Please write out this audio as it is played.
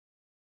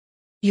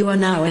You are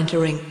now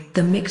entering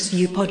the Mix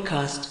You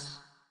podcast.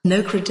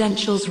 No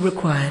credentials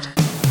required.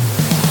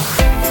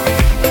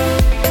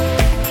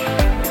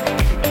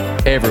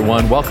 Hey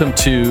everyone, welcome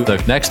to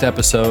the next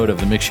episode of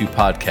the Mix You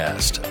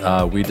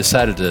podcast. We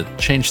decided to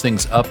change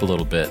things up a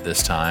little bit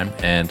this time,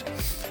 and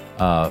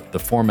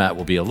the format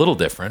will be a little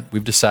different.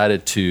 We've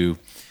decided to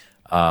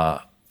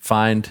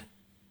find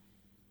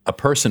a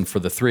person for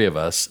the three of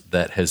us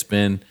that has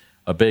been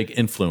a big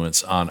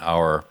influence on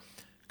our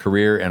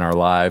career and our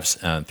lives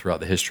and throughout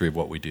the history of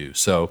what we do.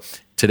 So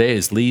today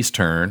is Lee's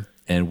turn,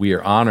 and we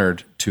are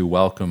honored to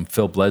welcome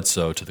Phil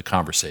Bledsoe to the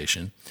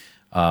conversation.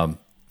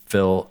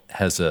 Phil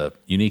has a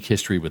unique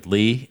history with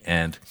Lee,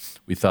 and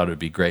we thought it would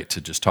be great to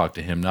just talk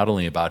to him not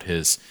only about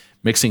his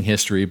mixing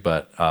history,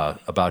 but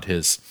about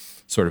his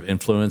sort of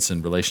influence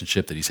and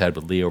relationship that he's had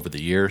with Lee over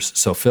the years.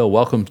 So Phil,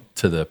 welcome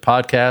to the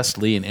podcast.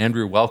 Lee and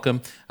Andrew,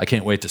 welcome. I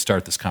can't wait to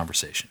start this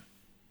conversation.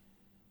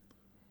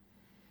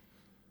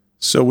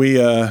 So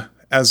we,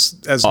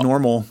 as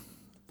normal,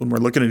 when we're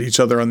looking at each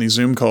other on these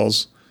Zoom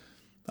calls,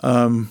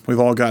 we've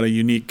all got a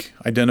unique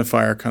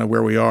identifier, kind of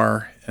where we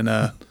are.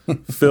 And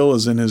Phil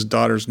is in his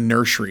daughter's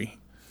nursery.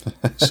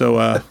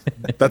 So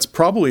that's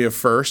probably a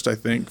first, I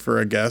think, for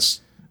a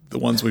guest, the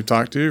ones we've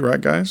talked to,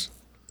 right, guys?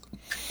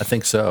 I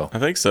think so.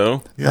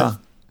 Yeah.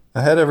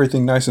 I had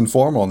everything nice and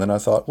formal, and then I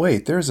thought,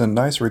 wait, there's a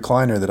nice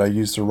recliner that I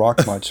use to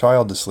rock my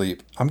child to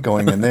sleep. I'm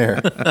going in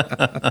there.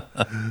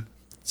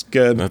 It's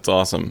good. That's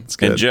awesome. It's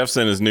good. And Jeff's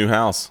in his new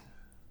house.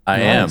 I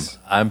Nice.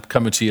 am. I'm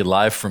coming to you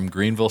live from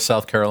Greenville,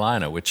 South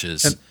Carolina, which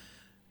is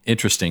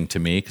interesting to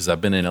me because I've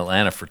been in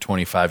Atlanta for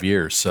 25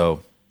 years.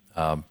 So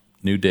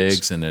new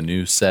digs and a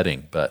new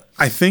setting. But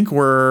I think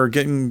we're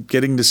getting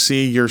to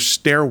see your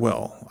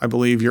stairwell. I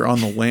believe you're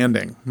on the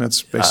landing.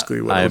 That's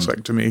basically what it looks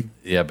like to me.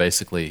 yeah,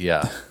 basically,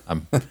 yeah.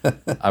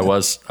 I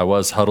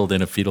was huddled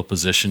in a fetal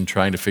position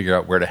trying to figure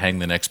out where to hang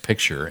the next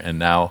picture, and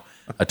now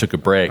I took a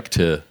break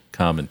to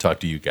come and talk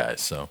to you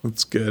guys. So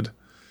That's good.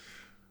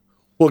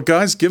 Well,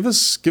 guys, give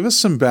us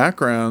some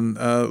background.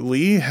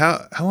 Lee,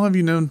 how long have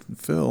you known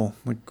Phil?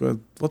 Like,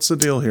 what's the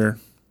deal here?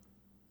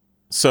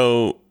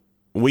 So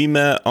we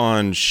met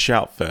on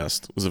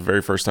Shoutfest. Was the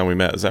very first time we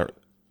met. Is that?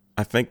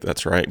 I think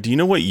that's right. Do you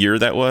know what year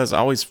that was? I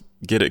always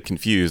get it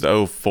confused.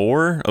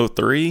 04,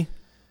 03?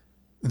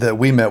 That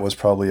we met was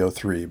probably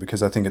 03,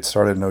 because I think it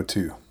started in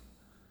 02.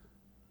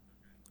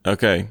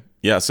 Okay.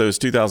 Yeah, so it's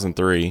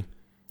 2003.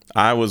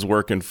 I was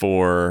working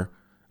for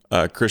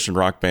a Christian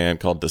rock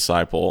band called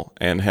Disciple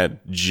and had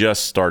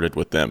just started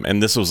with them.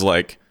 And this was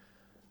like,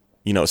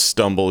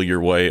 stumble your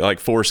way,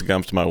 like Forrest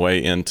Gumped my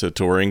way into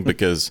touring,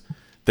 because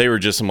they were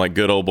just some like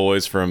good old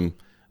boys from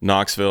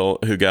Knoxville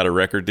who got a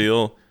record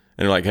deal.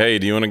 And they're like, hey,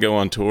 do you want to go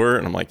on tour?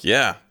 And I'm like,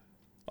 yeah,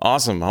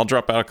 awesome. I'll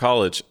drop out of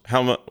college.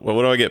 How much? What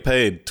do I get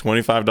paid?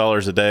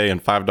 $25 a day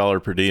and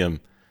 $5 per diem.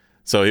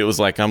 So it was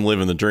like, I'm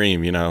living the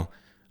dream,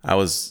 I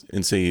was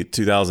in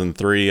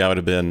 2003, I would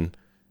have been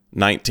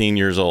 19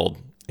 years old.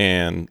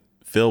 And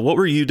Phil, what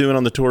were you doing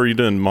on the tour? Were you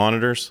doing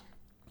monitors?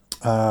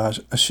 I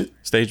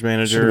Stage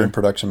manager? should have been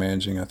production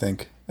managing, I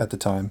think, at the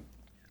time.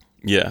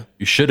 Yeah.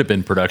 you should have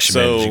been production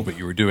managing, but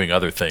you were doing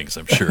other things,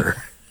 I'm sure.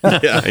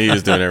 Yeah, he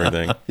was doing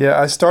everything. Yeah,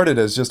 I started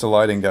as just a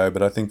lighting guy,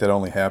 but I think that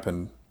only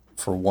happened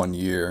for 1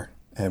 year.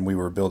 And we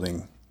were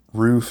building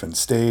roof and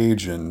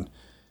stage. And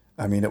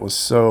I mean, it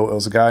was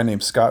a guy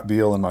named Scott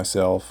Beal and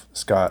myself.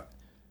 Scott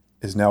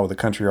is now with a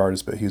country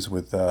artist, but he was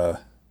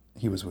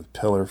with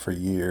Pillar for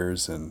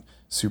years and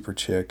Super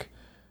Chick.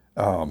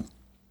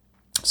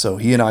 So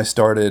he and I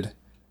started,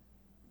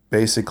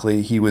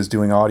 basically he was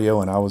doing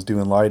audio and I was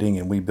doing lighting,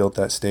 and we built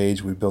that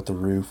stage, we built the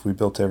roof, we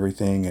built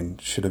everything, and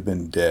should have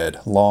been dead,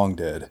 long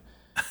dead.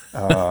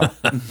 The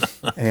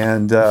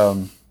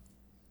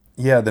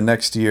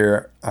next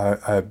year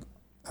I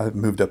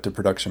moved up to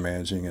production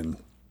managing, and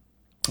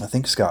I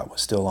think Scott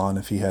was still on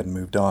if he hadn't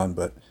moved on,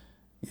 but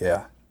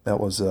yeah, that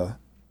was,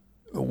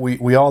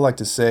 we all like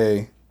to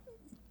say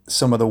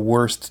some of the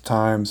worst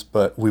times,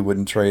 but we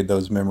wouldn't trade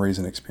those memories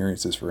and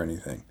experiences for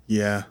anything.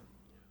 Yeah.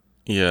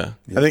 Yeah.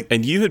 I think,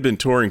 And you had been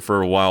touring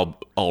for a while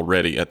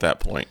already at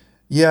that point.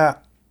 Yeah.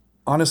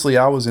 Honestly,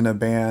 I was in a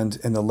band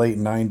in the late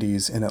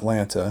 90s in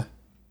Atlanta,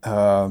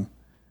 and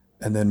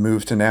then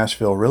moved to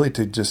Nashville really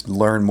to just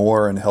learn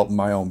more and help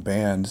my own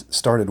band.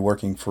 Started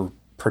working for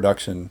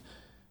production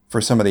for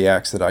some of the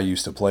acts that I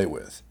used to play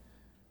with.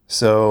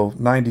 So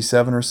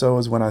 97 or so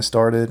is when I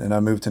started, and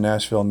I moved to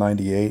Nashville in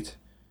 98.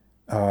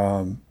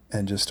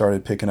 And just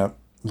started picking up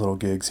little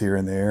gigs here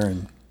and there.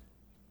 And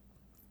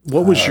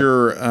what was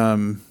your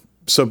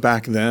so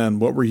back then,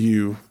 what were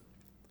you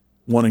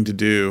wanting to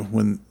do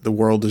when the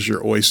world is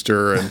your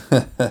oyster and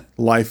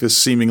life is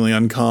seemingly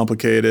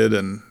uncomplicated,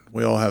 and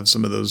we all have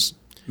some of those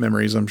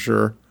memories, I'm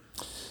sure.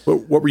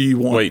 What were you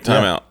wanting? Wait,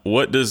 time out.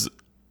 What does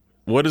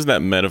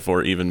that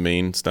metaphor even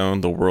mean,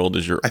 Stone? The world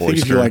is your oyster? I think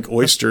if you like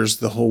oysters,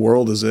 the whole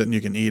world is it, and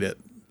you can eat it.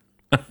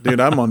 Dude,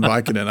 I'm on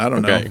Vicodin. I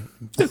don't know.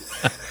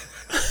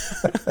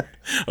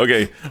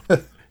 Okay.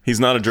 He's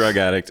not a drug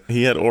addict.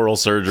 He had oral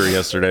surgery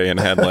yesterday and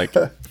had like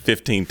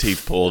 15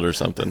 teeth pulled or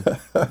something.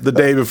 The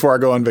day before I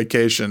go on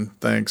vacation.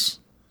 Thanks.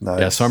 Nice.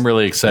 Yeah, so I'm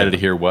really excited to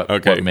hear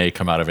what may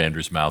come out of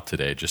Andrew's mouth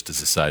today, just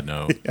as a side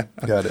note.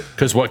 Got it.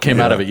 Because what came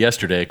out of it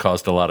yesterday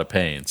caused a lot of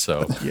pain.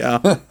 So Yeah.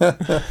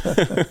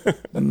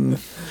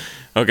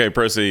 Okay,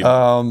 proceed.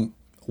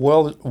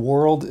 Well,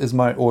 world is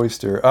my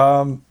oyster.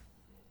 I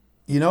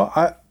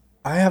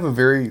have a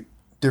very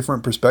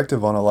different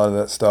perspective on a lot of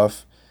that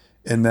stuff,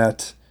 in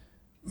that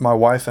my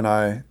wife and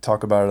I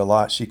talk about it a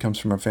lot. She comes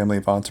from a family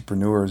of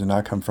entrepreneurs, and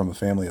I come from a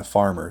family of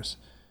farmers.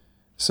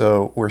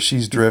 So where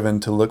she's driven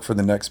to look for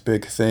the next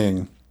big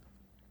thing,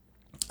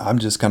 I'm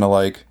just kind of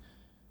like,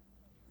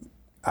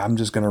 I'm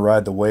just going to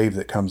ride the wave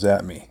that comes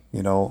at me,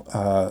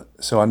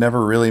 So I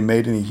never really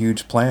made any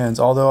huge plans,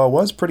 although I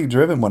was pretty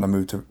driven when I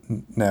moved to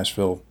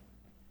Nashville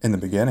in the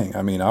beginning.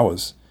 I mean, I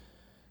was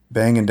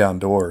banging down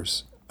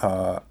doors.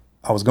 I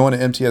was going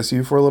to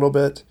MTSU for a little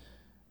bit,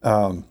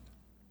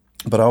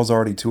 but I was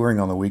already touring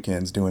on the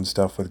weekends, doing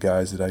stuff with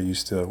guys that I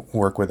used to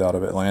work with out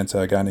of Atlanta,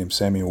 a guy named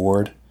Sammy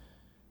Ward.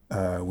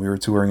 We were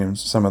touring in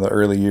some of the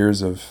early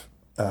years of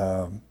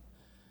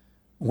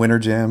Winter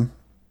Jam,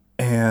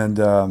 and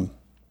I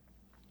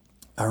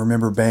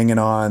remember banging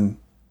on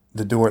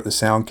the door at the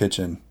Sound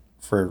Kitchen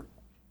for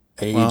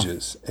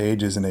ages,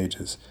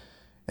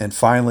 and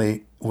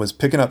finally was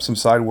picking up some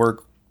side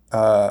work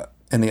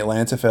in the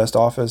Atlanta Fest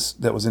office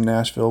that was in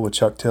Nashville with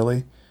Chuck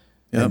Tilley.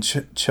 Yep.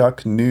 And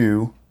Chuck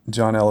knew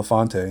John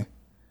Elefante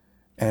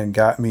and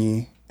got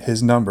me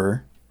his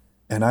number.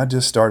 And I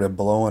just started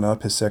blowing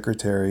up his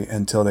secretary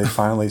until they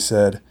finally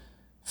said,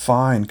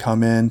 fine,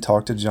 come in,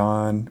 talk to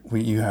John.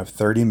 You have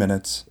 30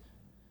 minutes.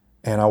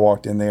 And I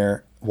walked in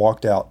there,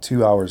 walked out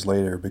 2 hours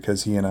later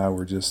because he and I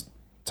were just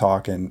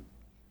talking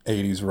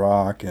 80s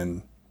rock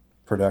and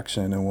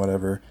production and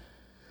whatever.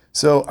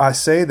 So I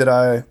say that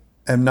I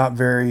am not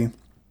very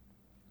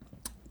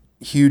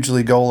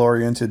hugely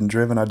goal-oriented and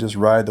driven. I just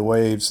ride the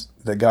waves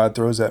that God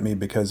throws at me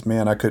because,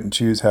 man, I couldn't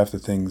choose half the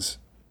things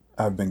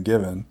I've been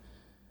given.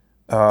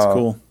 That's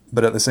cool.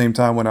 But at the same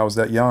time, when I was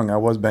that young, I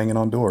was banging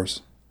on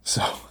doors.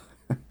 So,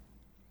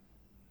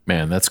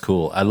 man, that's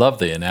cool. I love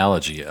the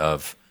analogy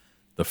of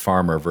the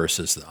farmer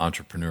versus the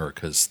entrepreneur,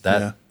 because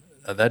that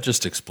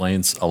just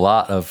explains a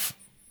lot of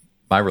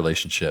my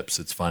relationships.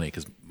 It's funny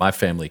because my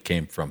family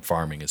came from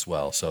farming as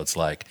well. So it's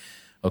like,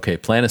 okay,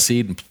 plant a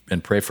seed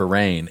and pray for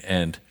rain.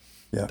 And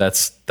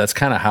that's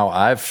kind of how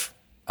I've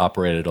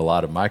operated a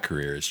lot of my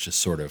career. Is just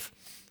sort of,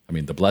 I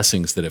mean, the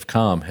blessings that have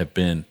come have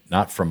been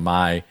not from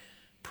my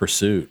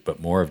pursuit, but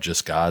more of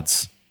just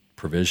God's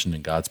provision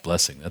and God's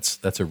blessing.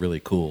 That's a really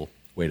cool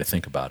way to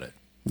think about it.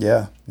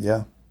 Yeah.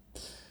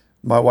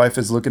 My wife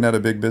is looking at a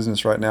big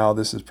business right now.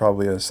 This is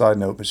probably a side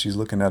note, but she's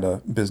looking at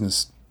a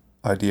business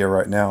idea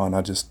right now. And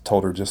I just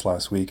told her just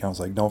last week, I was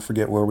like, don't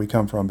forget where we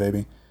come from,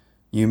 baby.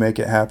 You make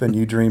it happen.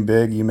 You dream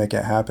big, you make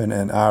it happen.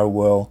 And I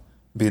will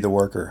be the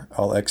worker.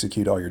 I'll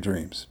execute all your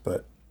dreams.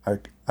 But I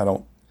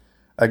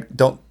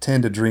don't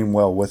tend to dream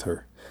well with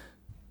her.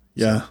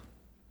 Yeah.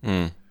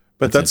 So.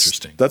 But that's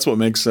interesting. That's what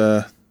makes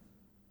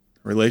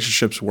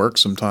relationships work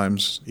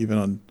sometimes, even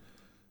on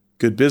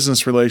good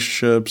business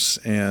relationships,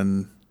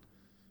 and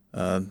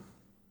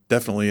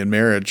definitely in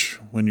marriage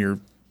when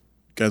you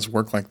guys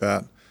work like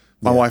that.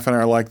 My wife and I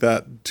are like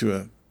that to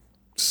a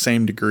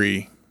same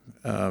degree.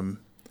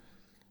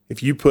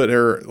 If you put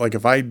her, like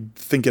if I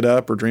think it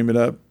up or dream it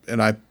up and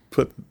I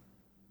put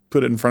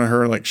it in front of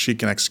her, like she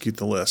can execute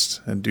the list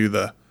and do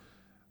the,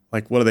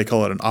 like, what do they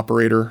call it? An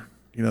operator,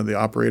 the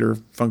operator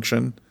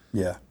function.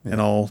 Yeah. And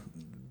I'll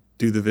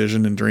do the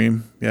vision and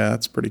dream. Yeah,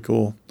 that's pretty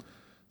cool.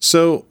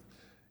 So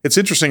it's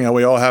interesting how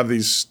we all have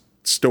these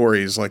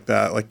stories like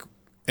that. Like,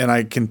 and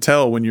I can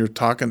tell when you're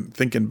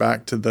thinking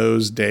back to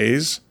those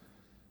days,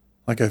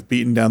 like I've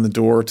beaten down the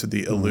door to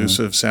the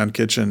elusive Sound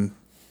Kitchen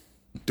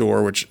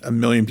door, which a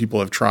million people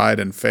have tried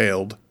and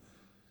failed.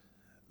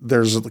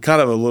 There's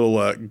kind of a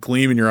little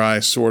gleam in your eye,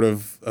 sort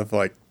of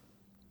like,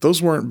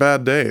 those weren't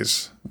bad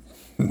days.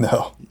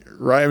 No.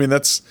 Right. I mean,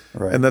 that's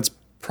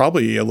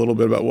probably a little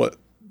bit about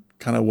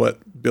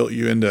what built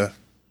you into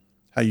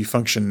how you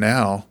function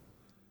now,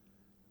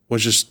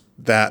 was just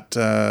that,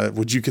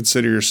 would you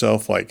consider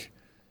yourself like,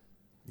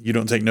 you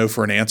don't take no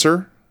for an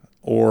answer,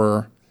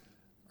 or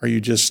are you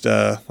just,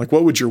 like,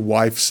 what would your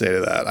wife say to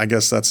that? I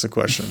guess that's the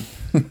question.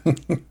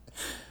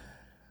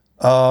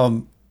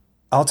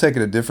 I'll take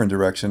it a different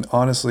direction.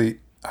 Honestly,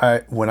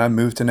 when I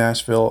moved to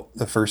Nashville,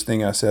 the first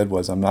thing I said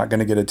was, I'm not going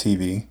to get a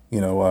TV.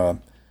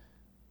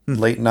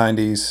 Late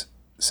 90s,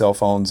 cell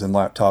phones and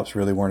laptops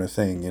really weren't a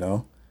thing,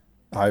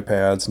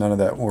 iPads, none of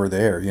that were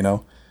there,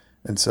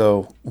 And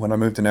so when I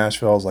moved to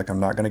Nashville, I was like, I'm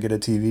not going to get a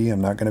TV.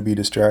 I'm not going to be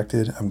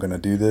distracted. I'm going to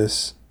do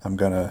this. And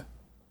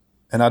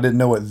I didn't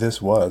know what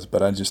this was,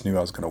 but I just knew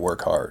I was going to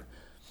work hard.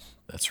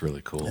 That's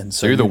really cool. And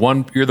so you're the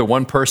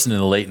one person in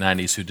the late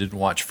 90s who didn't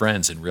watch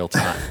Friends in real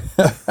time.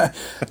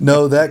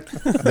 No,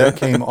 that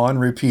came on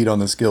repeat on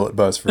the Skillet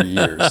bus for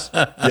years.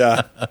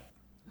 Yeah.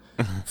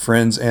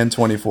 Friends and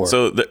 24.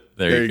 So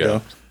there you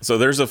go. So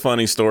there's a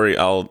funny story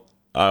I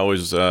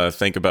always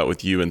think about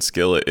with you and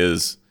Skillet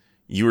is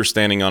you were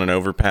standing on an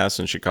overpass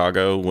in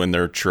Chicago when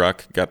their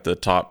truck got the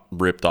top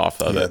ripped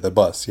off of it. Yeah, the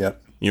bus,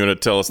 yep. You want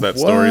to tell us that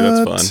story?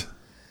 That's fun.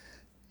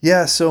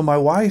 Yeah, so my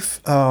wife,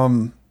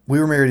 we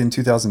were married in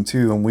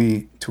 2002, and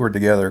we toured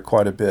together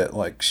quite a bit.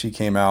 Like, she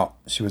came out,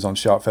 she was on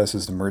Shoutfest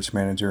as the merch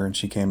manager, and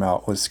she came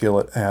out with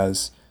Skillet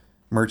as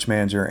merch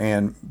manager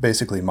and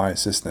basically my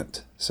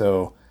assistant.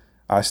 So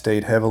I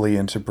stayed heavily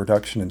into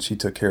production, and she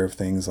took care of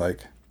things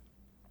like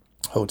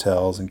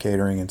hotels and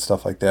catering and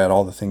stuff like that,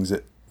 all the things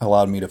that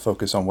allowed me to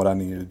focus on what I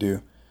needed to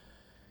do.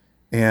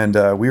 And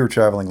we were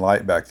traveling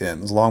light back then.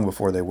 It was long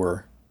before they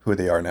were who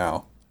they are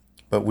now.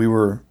 But we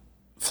were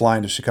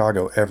flying to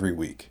Chicago every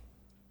week.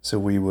 So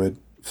we would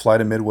fly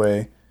to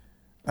Midway.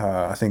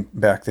 I think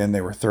back then they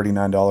were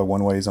 $39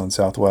 one-ways on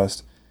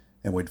Southwest.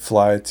 And we'd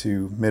fly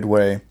to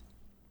Midway.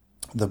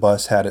 The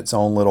bus had its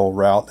own little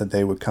route that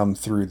they would come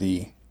through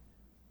the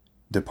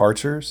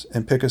departures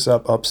and pick us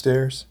up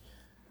upstairs.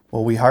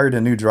 Well, we hired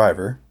a new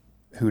driver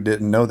who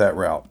didn't know that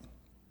route.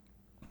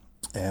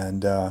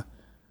 And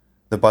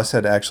the bus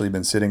had actually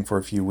been sitting for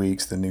a few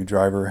weeks. The new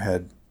driver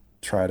had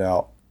tried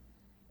out,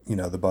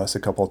 the bus a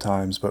couple of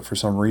times, but for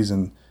some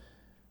reason,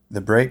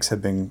 the brakes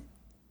had been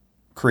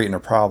creating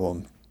a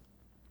problem.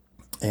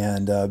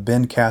 And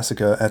Ben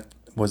Cassica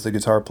was the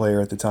guitar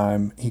player at the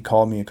time. He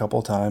called me a couple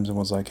of times and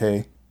was like,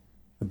 hey,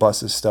 the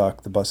bus is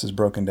stuck. The bus is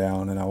broken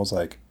down. And I was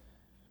like,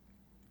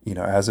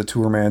 as a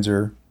tour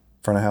manager,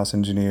 front of house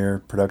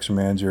engineer, production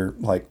manager,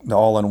 like the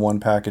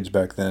all-in-one package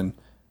back then,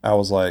 I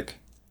was like,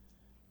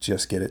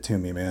 just get it to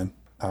me, man.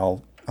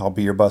 I'll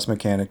be your bus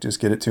mechanic.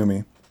 Just get it to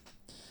me.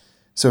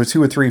 So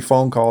 2 or 3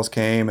 phone calls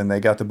came, and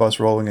they got the bus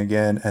rolling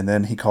again. And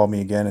then he called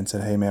me again and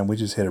said, hey, man, we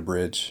just hit a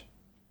bridge.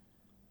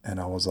 And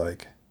I was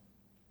like,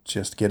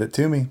 just get it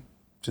to me.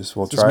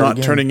 We'll try it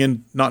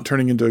again. Not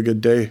turning into a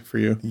good day for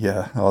you.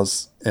 Yeah,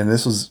 and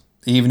this was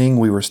evening.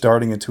 We were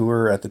starting a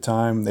tour at the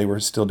time. They were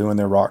still doing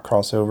their rock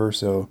crossover.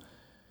 So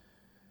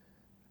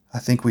I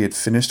think we had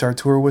finished our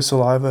tour with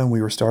Saliva, and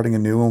we were starting a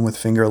new one with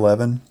Finger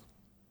 11.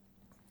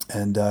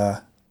 And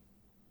I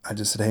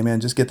just said, hey, man,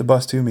 just get the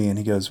bus to me. And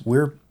he goes,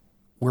 we're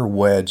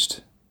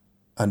wedged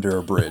under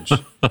a bridge.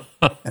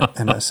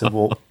 and I said,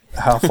 well,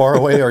 how far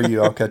away are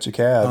you? I'll catch a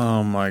cab.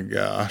 Oh, my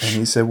gosh. And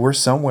he said, we're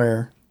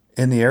somewhere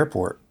in the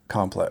airport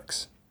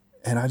complex.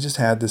 And I just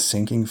had this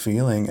sinking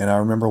feeling. And I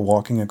remember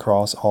walking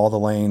across all the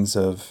lanes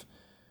of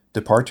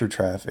departure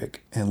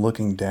traffic and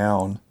looking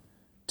down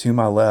to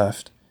my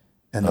left.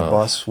 And the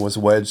bus was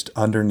wedged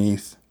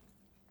underneath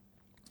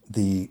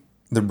the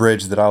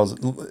bridge that I was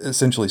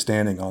essentially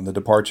standing on, the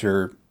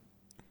departure,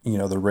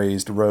 the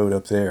raised road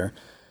up there.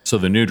 So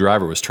the new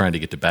driver was trying to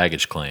get the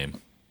baggage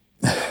claim.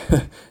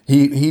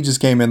 He just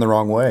came in the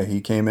wrong way.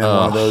 He came in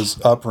one of those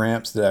up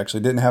ramps that actually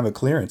didn't have a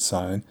clearance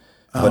sign.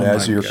 But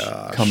as you're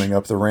coming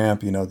up the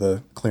ramp,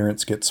 the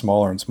clearance gets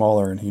smaller and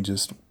smaller, and he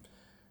just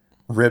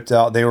ripped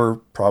out. They were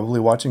probably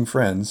watching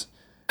Friends,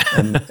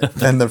 and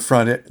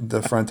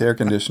the front air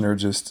conditioner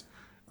just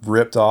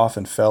ripped off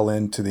and fell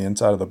into the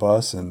inside of the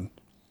bus and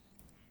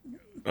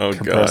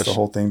compressed the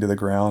whole thing to the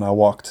ground. I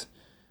walked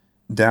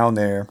down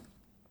there,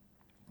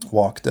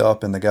 walked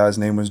up, and the guy's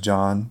name was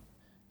John.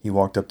 He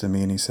walked up to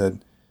me and he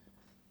said,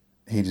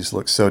 he just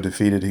looked so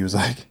defeated. He was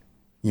like,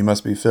 you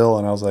must be Phil.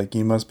 And I was like,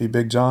 you must be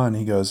Big John.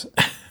 He goes,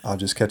 I'll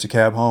just catch a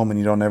cab home and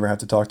you don't ever have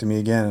to talk to me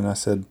again. And I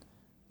said,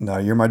 no,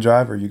 you're my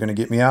driver. You're going to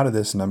get me out of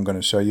this, and I'm going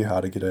to show you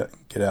how to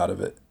get out of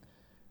it.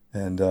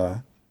 And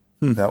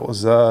that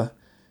was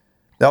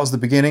the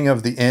beginning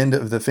of the end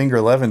of the Finger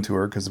 11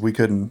 tour, because we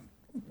couldn't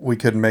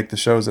make the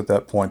shows at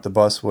that point. The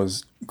bus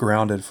was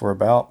grounded for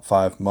about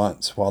 5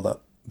 months while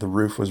the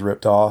roof was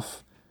ripped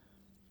off.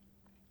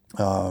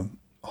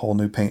 Whole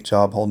new paint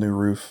job, whole new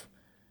roof.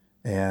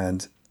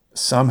 And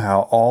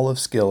somehow all of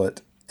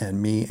Skillet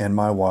and me and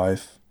my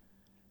wife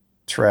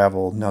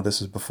traveled. Now,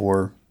 this is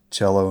before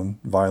cello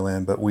and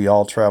violin, but we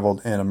all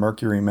traveled in a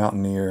Mercury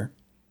Mountaineer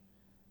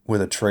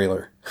with a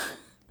trailer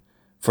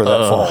for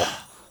that fall.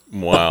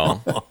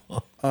 Wow.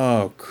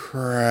 Oh,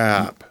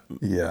 crap.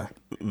 Yeah.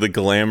 The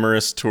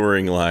glamorous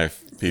touring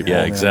life, people.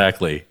 Yeah,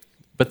 exactly.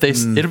 But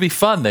it'll be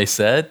fun, they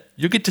said.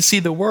 You'll get to see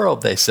the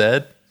world, they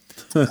said.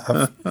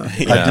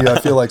 I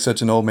feel like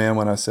such an old man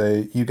when I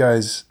say, you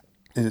guys,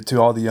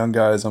 to all the young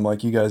guys, I'm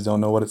like, you guys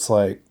don't know what it's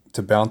like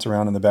to bounce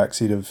around in the back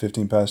seat of a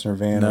 15-passenger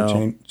van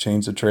or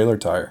change the trailer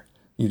tire.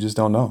 You just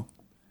don't know.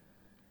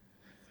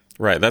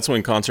 Right. That's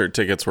when concert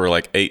tickets were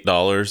like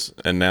 $8,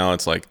 and now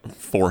it's like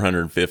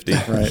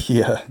 $450. Right.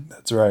 Yeah,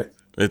 that's right.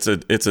 It's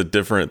a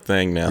different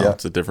thing now. Yep.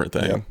 It's a different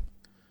thing. Yep.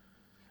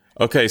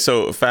 Okay,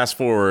 so fast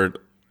forward.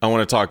 I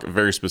want to talk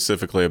very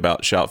specifically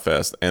about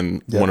Shoutfest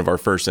and one of our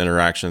first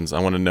interactions. I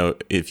want to know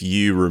if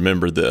you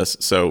remember this.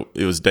 So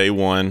it was day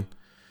one,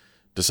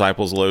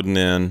 Disciples loading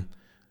in,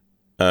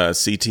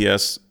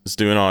 CTS is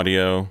doing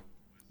audio,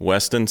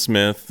 Weston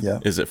Smith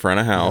is at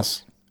front of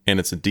house, and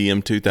it's a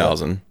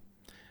DM2000. Yep.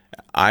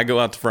 I go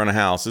out to front of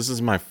house. This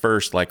is my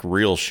first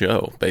real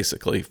show,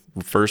 basically.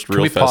 First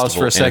real festival. Pause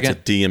for a second?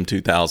 It's a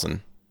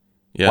DM2000.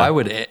 Yeah.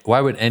 Why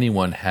would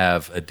anyone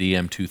have a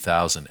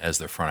DM2000 as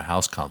their front of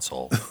house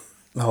console?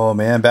 Oh,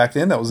 man, back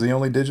then that was the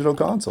only digital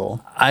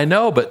console. I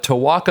know, but to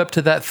walk up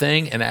to that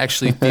thing and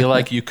actually feel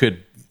like you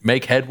could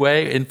make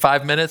headway in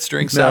 5 minutes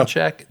during sound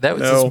check? That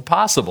was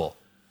impossible.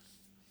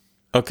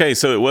 Okay,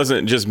 so it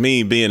wasn't just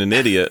me being an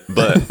idiot,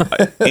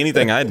 but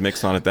anything I'd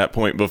mixed on at that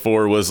point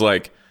before was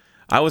like,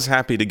 I was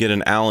happy to get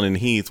an Allen and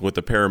Heath with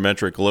the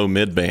parametric low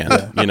mid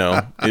band. You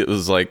know, it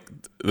was like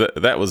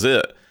that was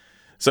it.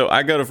 So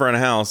I go to front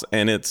of house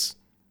and it's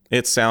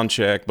sound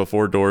check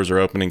before doors are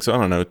opening. So I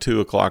don't know,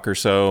 2:00 or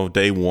so,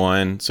 day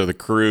one. So the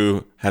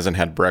crew hasn't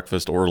had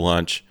breakfast or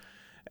lunch.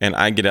 And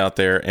I get out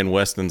there and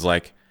Weston's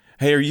like,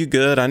 "Hey, are you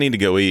good? I need to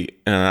go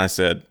eat." And I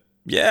said,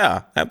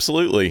 "Yeah,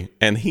 absolutely."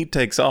 And he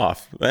takes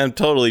off. I'm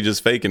totally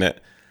just faking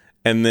it.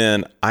 And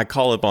then I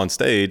call up on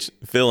stage.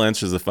 Phil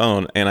answers the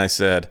phone and I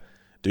said,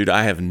 "Dude,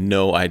 I have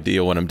no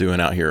idea what I'm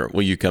doing out here.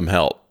 Will you come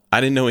help?"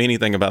 I didn't know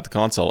anything about the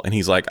console. And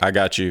he's like, "I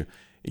got you.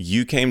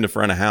 You came to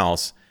front of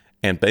house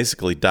and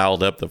basically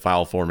dialed up the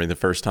file for me the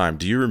first time.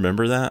 Do you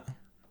remember that?"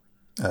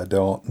 I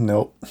don't.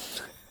 Nope.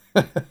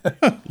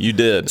 You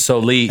did. So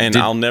Lee, and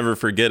I'll never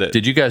forget it.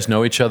 Did you guys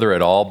know each other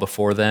at all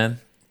before then?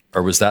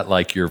 Or was that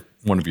like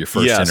one of your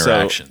first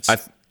interactions? So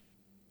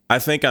I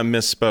think I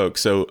misspoke.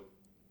 So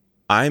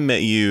I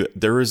met you.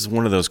 There was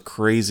one of those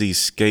crazy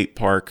skate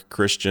park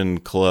Christian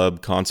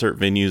club concert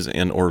venues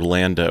in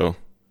Orlando,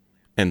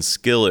 and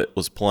Skillet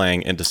was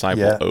playing and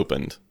Disciple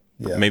opened.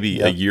 Maybe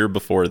a year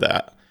before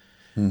that.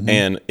 Mm-hmm.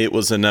 And it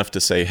was enough to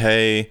say,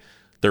 hey,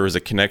 there was a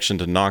connection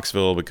to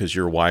Knoxville because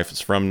your wife is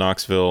from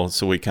Knoxville.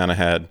 So we kind of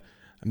had,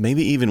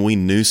 maybe even we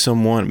knew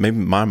someone. Maybe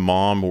my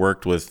mom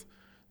worked with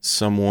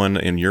someone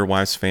in your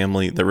wife's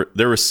family.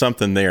 There was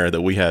something there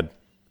that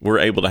we're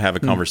able to have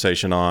a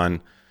conversation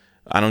on.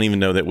 I don't even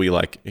know that we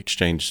like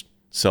exchanged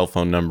cell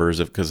phone numbers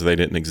because they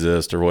didn't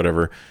exist or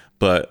whatever.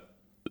 But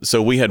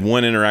so we had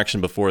one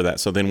interaction before that.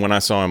 So then when I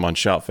saw him on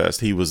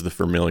Shoutfest, he was the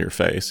familiar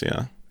face.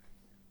 Yeah.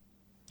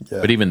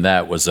 But even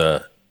that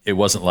it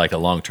wasn't like a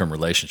long-term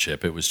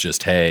relationship. It was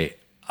just, hey,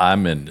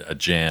 I'm in a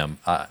jam.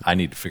 I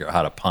need to figure out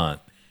how to punt.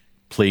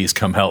 Please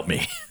come help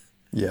me.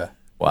 Yeah.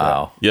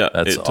 Wow. Yeah,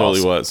 that's it totally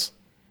awesome. was.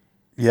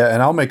 Yeah,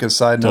 and I'll make a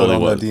side note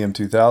on the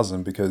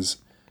DM2000 because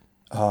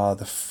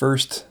the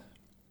first...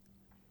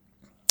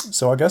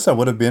 So I guess I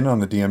would have been on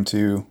the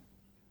DM2.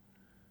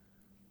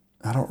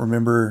 I don't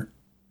remember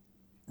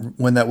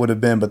when that would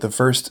have been, but the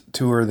first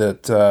tour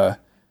that...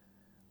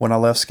 when I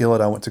left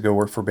Skillet, I went to go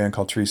work for a band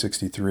called Tree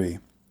 63,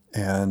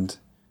 and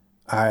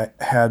I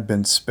had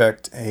been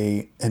spec'd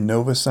a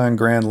Innovasun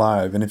Grand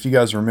Live. And if you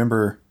guys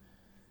remember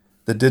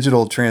the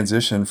digital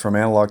transition from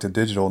analog to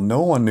digital,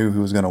 no one knew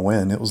who was going to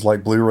win. It was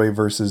like Blu-ray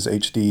versus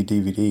HD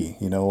DVD,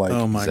 like,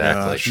 oh my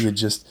gosh. You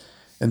just,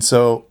 and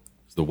so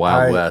it's the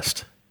Wild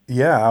West.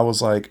 Yeah. I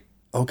was like,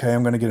 okay,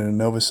 I'm going to get an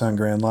Innovasun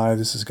Grand Live.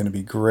 This is going to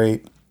be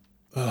great.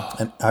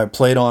 And I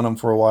played on them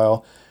for a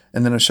while.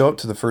 And then I show up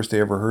to the first day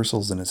of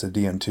rehearsals, and it's a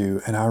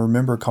DM2. And I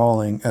remember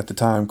calling, at the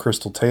time,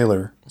 Crystal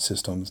Taylor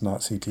Systems, not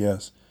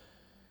CTS.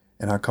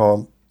 And I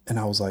called, and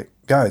I was like,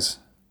 guys,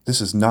 this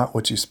is not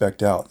what you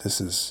spec'd out.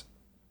 This is,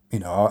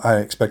 I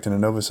expected a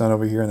Innovasun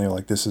over here, and they're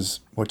like, this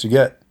is what you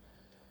get.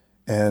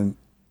 And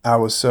I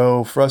was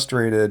so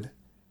frustrated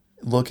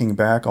looking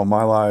back on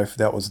my life.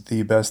 That was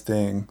the best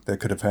thing that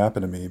could have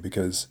happened to me,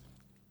 because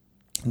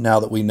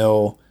now that we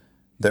know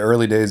the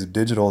early days of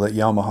digital, that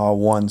Yamaha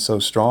won so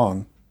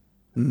strong,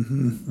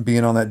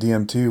 being on that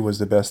DM2 was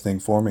the best thing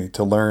for me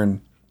to learn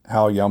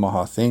how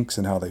Yamaha thinks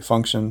and how they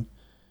function,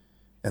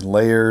 and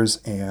layers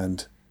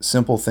and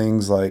simple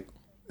things like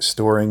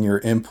storing your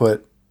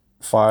input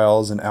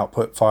files and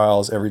output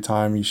files every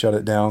time you shut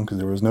it down, because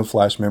there was no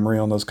flash memory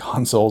on those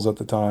consoles at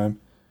the time.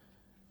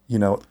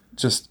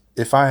 Just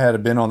if I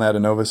had been on that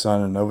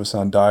Innovasun and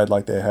Innovasun died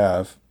like they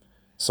have,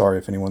 sorry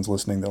if anyone's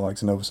listening that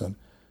likes Innovasun,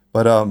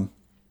 but I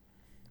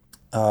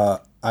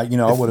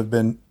would have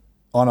been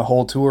on a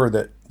whole tour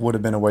that would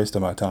have been a waste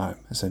of my time,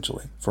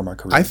 essentially, for my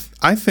career.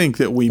 I think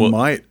that we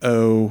might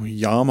owe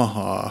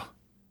Yamaha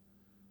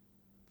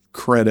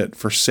credit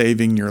for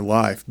saving your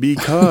life,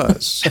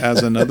 because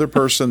as another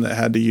person that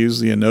had to use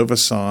the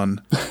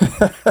Innovasun,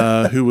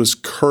 who was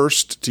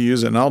cursed to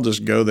use it, and I'll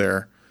just go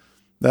there,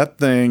 that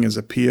thing is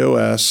a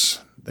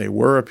POS. They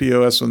were a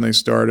POS when they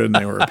started, and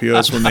they were a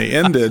POS when they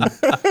ended.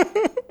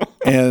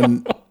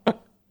 And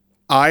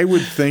I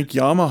would think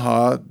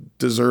Yamaha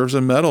deserves a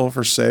medal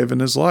for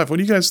saving his life. What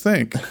do you guys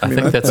think? I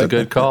think that's a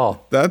good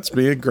call. That'd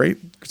be a great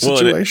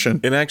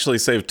situation. Well, it actually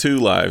saved 2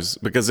 lives,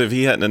 because if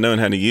he hadn't known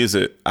how to use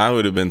it, I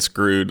would have been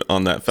screwed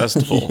on that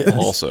festival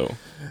also.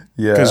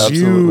 Yeah,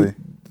 absolutely.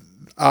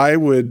 I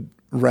would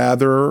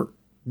rather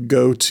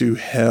go to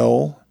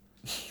hell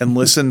and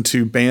listen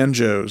to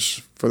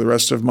banjos for the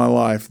rest of my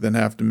life than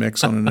have to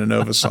mix on an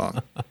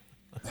Innovasun.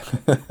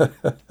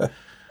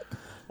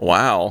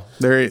 Wow.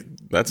 There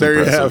impressive.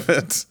 you have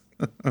it.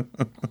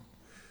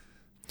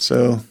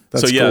 So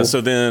that's cool.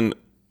 So then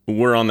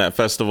we're on that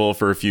festival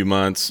for a few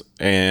months,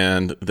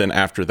 and then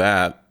after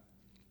that,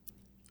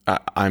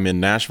 I'm in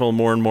Nashville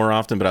more and more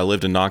often, but I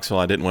lived in Knoxville.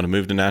 I didn't want to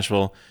move to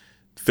Nashville.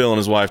 Phil and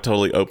his wife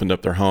totally opened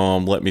up their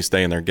home, let me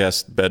stay in their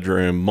guest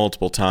bedroom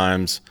multiple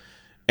times,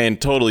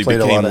 and totally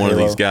became one of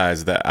these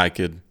guys that I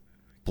could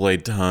play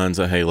tons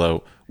of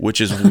Halo. which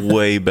is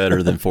way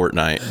better than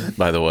Fortnite,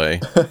 by the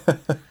way.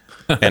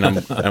 And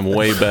I'm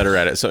way better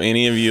at it. So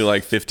any of you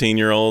like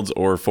 15-year-olds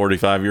or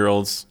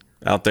 45-year-olds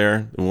out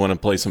there who want to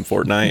play some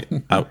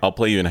Fortnite, I'll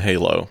play you in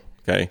Halo.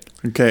 Okay.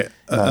 Okay.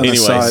 Anyway,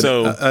 aside,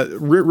 so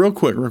real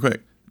quick,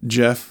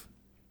 Jeff,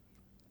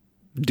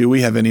 do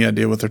we have any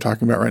idea what they're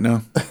talking about right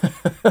now?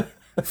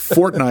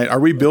 Fortnite. Are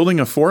we building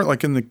a fort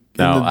like in the?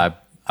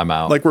 I'm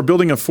out. Like we're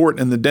building a fort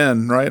in the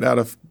den, right? Out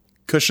of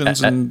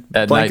cushions and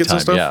at blankets nighttime,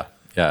 and stuff.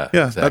 Yeah.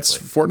 Exactly. That's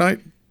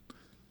Fortnite.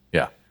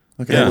 Yeah.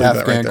 Okay. Yeah. I'll leave that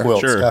Afghan right there.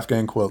 quilts. Sure.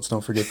 Afghan quilts.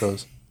 Don't forget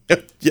those.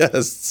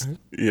 Yes.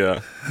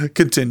 yeah.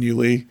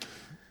 Continually.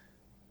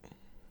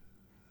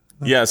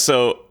 Yeah,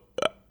 so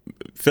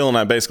Phil and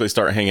I basically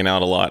start hanging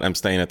out a lot. I'm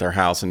staying at their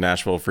house in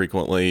Nashville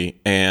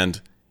frequently,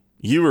 and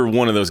you were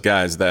one of those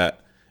guys that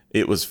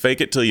it was fake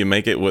it till you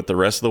make it with the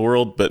rest of the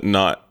world, but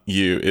not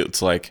you.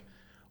 It's like,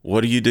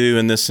 what do you do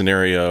in this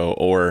scenario?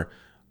 Or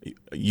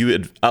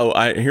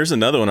here's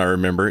another one I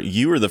remember.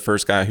 You were the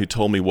first guy who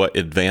told me what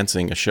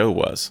advancing a show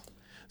was.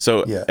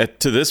 So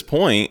to this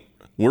point,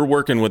 we're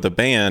working with a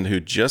band who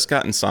just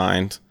gotten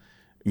signed,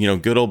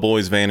 good old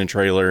boys van and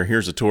trailer.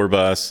 Here's a tour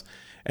bus.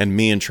 And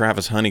me and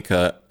Travis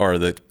Honeycutt are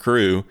the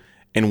crew,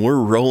 and we're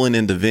rolling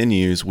into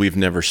venues we've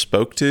never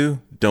spoke to,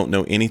 don't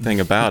know anything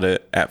about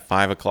it, at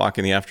 5 o'clock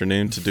in the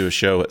afternoon to do a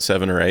show at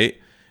 7 or 8,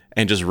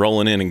 and just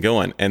rolling in and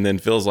going. And then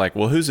Phil's like,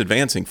 well, who's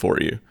advancing for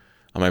you?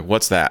 I'm like,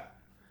 what's that?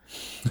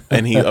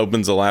 And he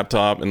opens a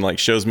laptop and like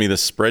shows me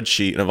this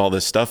spreadsheet of all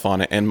this stuff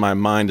on it, and my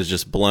mind is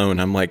just blown.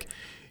 I'm like,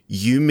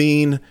 you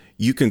mean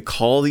you can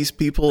call these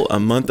people a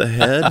month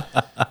ahead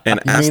and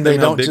ask them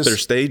how big their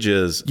stage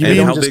is and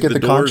how big the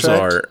doors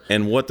are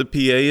and what the PA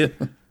is?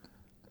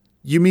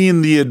 You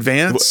mean the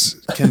advance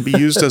can be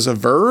used as a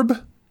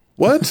verb?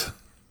 What?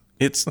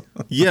 It's,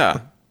 yeah.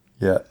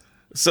 Yeah.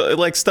 So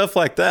like stuff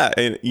like that.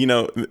 And,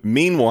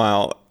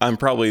 meanwhile, I'm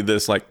probably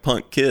this like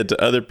punk kid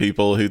to other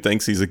people who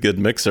thinks he's a good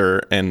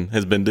mixer and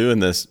has been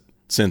doing this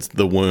since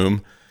the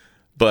womb.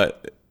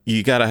 But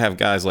you got to have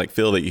guys like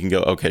Phil that you can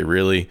go, okay,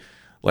 really?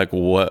 Like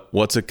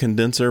what's a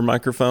condenser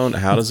microphone?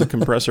 How does a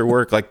compressor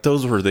work? Like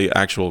those were the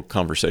actual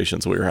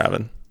conversations we were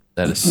having.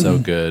 That is so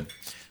good.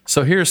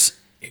 So here's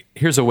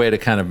a way to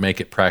kind of make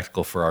it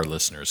practical for our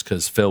listeners,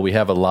 because Phil, we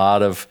have a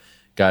lot of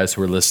guys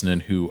who are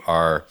listening who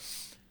are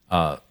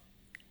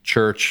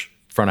church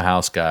front of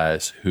house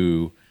guys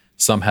who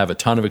some have a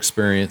ton of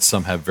experience,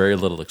 some have very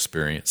little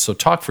experience. So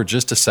talk for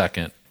just a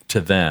second to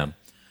them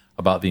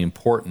about the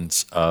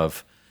importance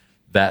of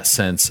that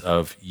sense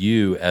of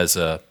you as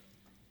a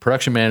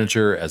production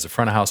manager, as a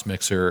front of house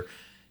mixer,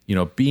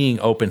 being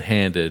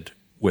open-handed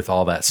with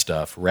all that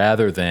stuff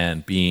rather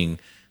than being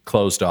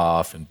closed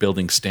off and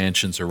building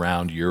stanchions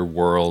around your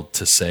world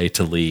to say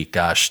to Lee,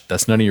 gosh,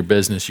 that's none of your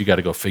business. You got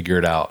to go figure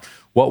it out.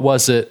 What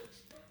was it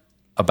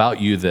about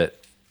you that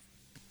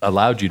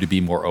allowed you to be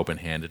more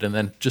open-handed? And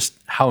then just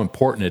how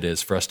important it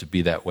is for us to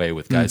be that way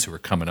with guys who are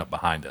coming up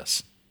behind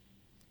us.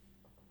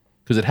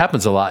 Because it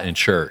happens a lot in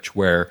church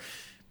where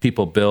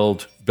people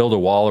build a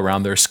wall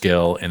around their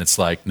skill, and it's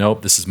like,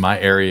 nope, this is my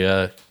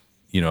area.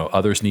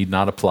 Others need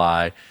not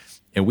apply.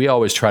 And we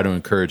always try to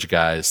encourage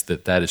guys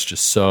that is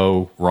just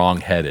so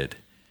wrong-headed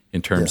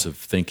in terms of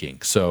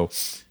thinking. So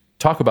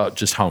talk about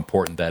just how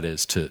important that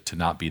is to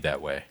not be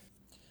that way.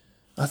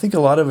 I think a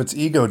lot of it's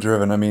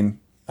ego-driven. I mean,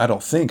 I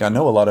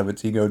know a lot of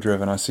it's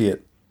ego-driven. I see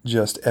it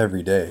just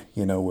every day,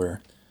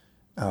 where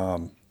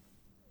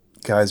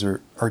guys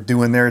are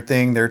doing their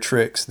thing, their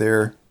tricks,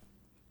 their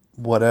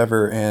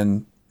whatever,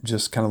 and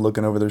just kind of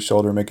looking over their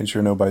shoulder, making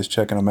sure nobody's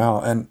checking them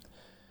out. And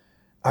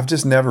I've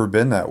just never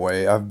been that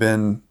way. I've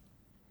been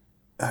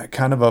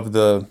kind of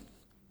the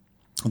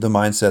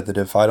mindset that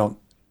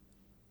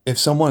if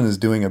someone is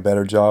doing a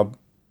better job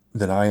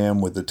than I am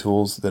with the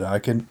tools that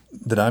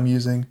I'm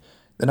using,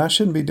 then I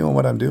shouldn't be doing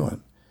what I'm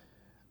doing.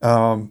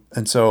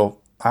 And so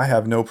I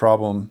have no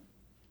problem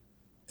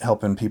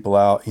helping people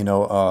out.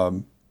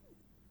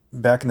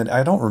 Back in the day,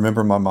 I don't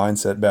remember my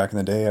mindset back in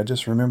the day. I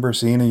just remember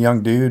seeing a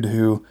young dude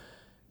who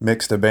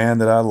mixed a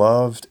band that I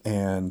loved,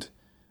 and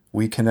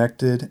we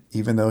connected,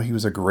 even though he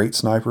was a great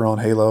sniper on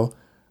Halo.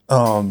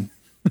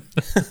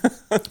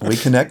 We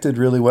connected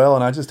really well,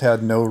 and I just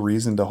had no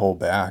reason to hold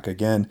back.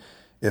 Again,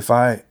 if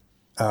I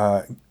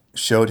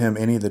showed him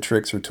any of the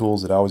tricks or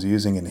tools that I was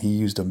using and he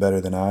used them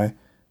better than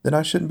then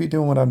I shouldn't be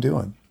doing what I'm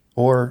doing.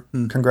 Or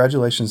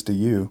congratulations to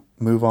you.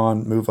 Move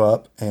on, move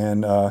up,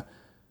 and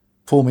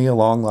pull me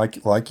along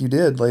like you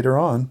did later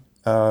on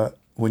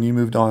when you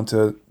moved on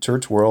to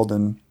church world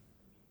and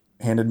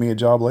handed me a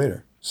job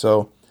later.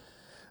 So,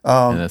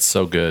 and that's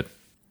so good.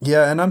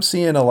 Yeah. And I'm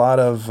seeing a lot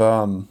of,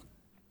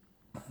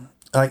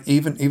 like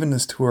even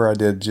this tour I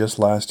did just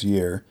last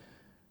year,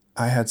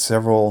 I had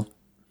several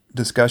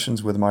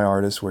discussions with my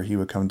artist where he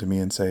would come to me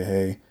and say,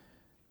 hey,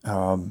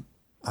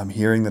 I'm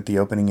hearing that the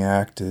opening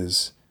act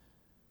is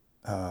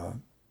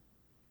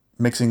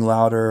mixing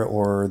louder,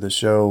 or the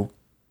show,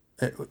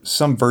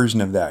 some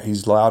version of that.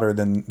 He's louder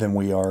than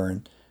we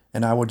are.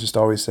 And I would just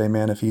always say,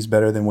 man, if he's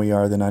better than we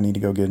are, then I need to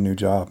go get a new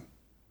job.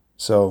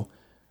 So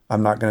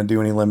I'm not going to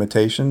do any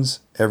limitations.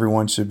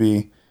 Everyone should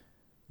be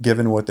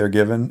given what they're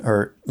given,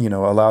 or,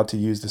 allowed to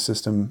use the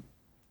system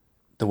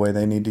the way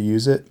they need to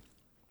use it.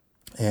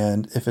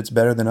 And if it's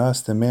better than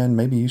us, then man,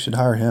 maybe you should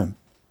hire him,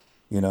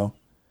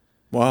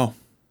 Wow.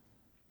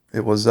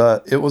 It was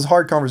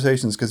hard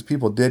conversations, because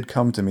people did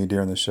come to me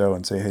during the show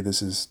and say, hey,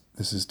 this is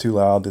too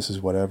loud. This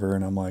is whatever.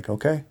 And I'm like,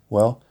 okay,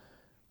 well,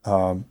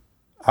 I'll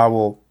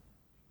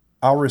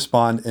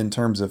respond in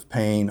terms of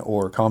pain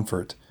or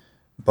comfort,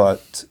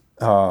 but,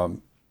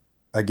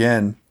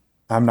 again,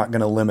 I'm not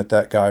going to limit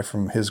that guy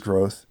from his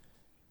growth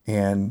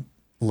and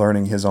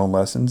learning his own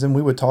lessons. And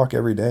we would talk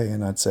every day,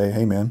 and I'd say,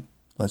 hey man,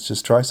 let's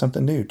just try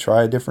something new.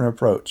 Try a different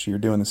approach. You're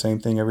doing the same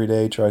thing every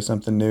day. Try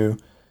something new.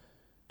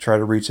 Try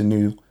to reach a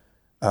new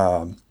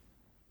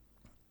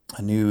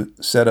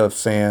set of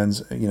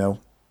fans,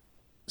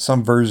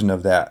 some version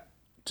of that.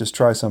 Just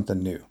try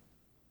something new.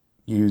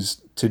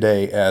 Use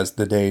today as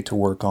the day to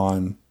work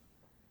on,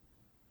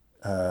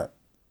 I'm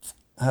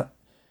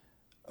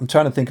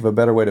trying to think of a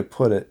better way to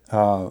put it.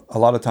 A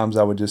lot of times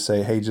I would just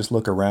say, hey, just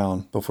look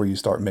around before you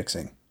start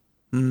mixing.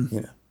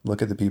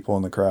 Look at the people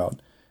in the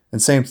crowd.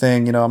 And same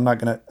thing, I'm not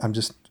going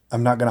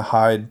to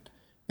hide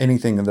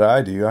anything that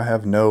I do. I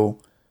have no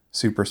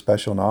super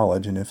special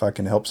knowledge. And if I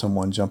can help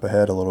someone jump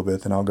ahead a little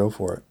bit, then I'll go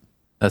for it.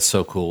 That's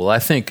so cool. Well, I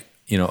think,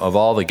 of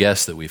all the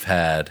guests that we've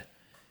had,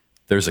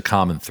 there's a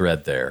common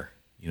thread there.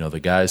 The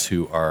guys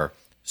who are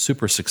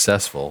super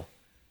successful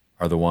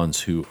are the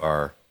ones who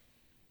are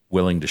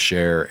willing to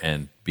share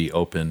and be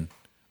open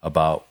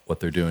about what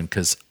they're doing.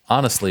 Because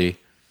honestly,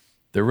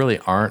 there really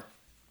aren't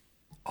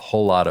a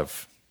whole lot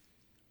of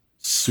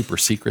super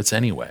secrets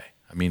anyway.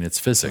 I mean, it's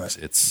physics.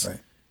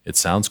 It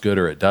sounds good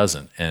or it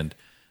doesn't. And,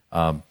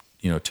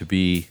 to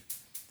be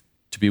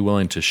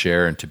willing to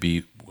share and to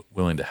be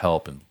willing to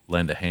help and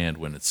lend a hand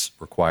when it's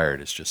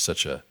required is just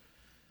such a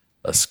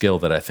skill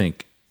that I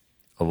think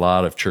a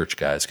lot of church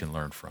guys can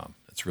learn from.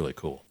 It's really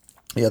cool.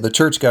 Yeah, the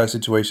church guy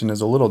situation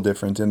is a little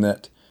different in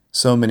that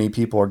so many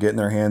people are getting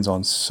their hands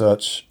on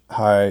such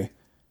high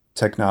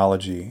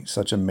technology,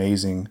 such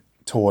amazing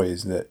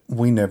toys that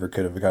we never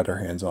could have got our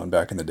hands on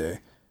back in the day.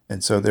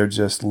 And so they're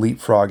just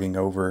leapfrogging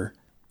over,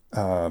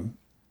 I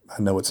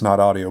know it's not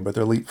audio, but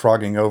they're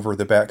leapfrogging over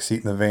the back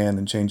seat in the van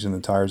and changing the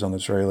tires on the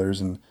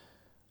trailers and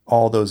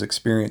all those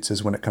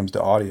experiences when it comes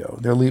to audio.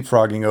 They're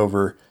leapfrogging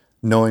over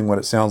knowing what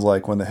it sounds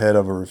like when the head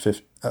of a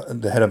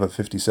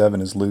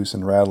 57 is loose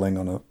and rattling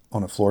on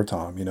a floor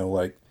tom. You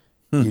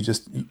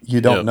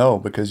don't know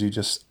because you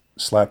just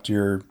slapped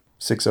your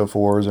 604s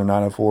or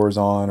 904s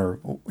on, or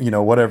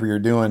whatever you're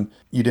doing.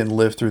 You didn't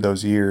live through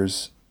those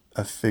years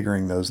of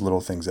figuring those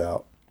little things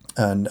out.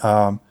 And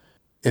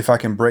if I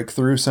can break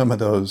through some of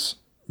those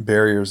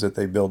barriers that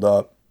they build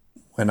up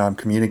when I'm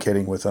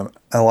communicating with them,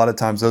 a lot of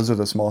times those are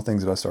the small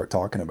things that I start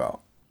talking about.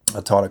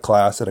 I taught a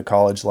class at a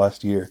college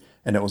last year,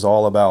 and it was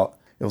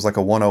like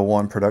a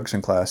 101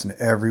 production class, and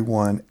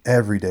everyone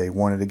every day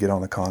wanted to get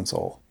on the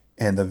console.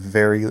 And the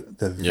very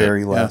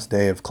last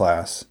day of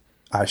class,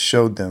 I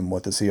showed them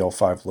what the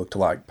CL5 looked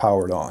like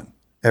powered on.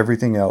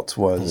 Everything else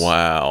was,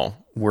 wow.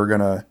 We're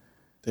gonna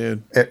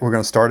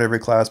start every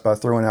class by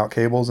throwing out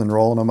cables and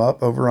rolling them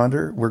up over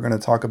under. We're gonna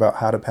talk about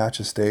how to patch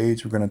a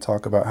stage. We're gonna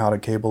talk about how to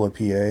cable a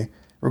PA.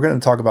 We're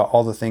gonna talk about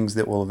all the things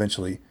that will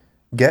eventually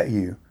get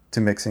you to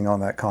mixing on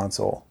that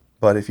console.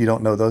 But if you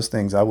don't know those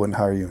things, I wouldn't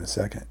hire you in a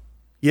second.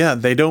 Yeah,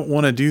 they don't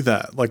want to do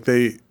that. Like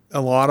a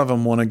lot of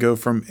them want to go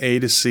from A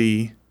to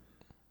C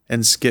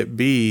and skip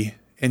B.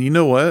 And you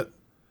know what?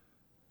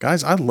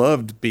 Guys, I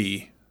loved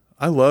B.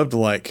 I loved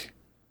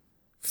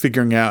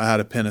figuring out how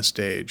to pin a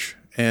stage.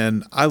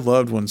 And I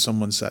loved when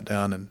someone sat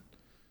down and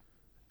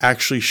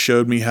actually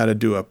showed me how to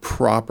do a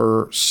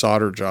proper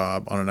solder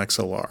job on an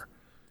XLR.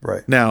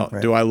 Right. Now,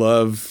 do I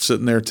love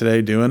sitting there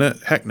today doing it?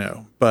 Heck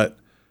no. But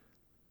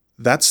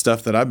that's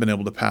stuff that I've been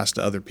able to pass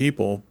to other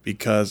people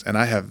and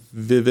I have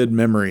vivid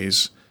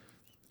memories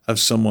of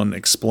someone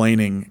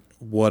explaining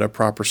what a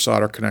proper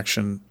solder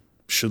connection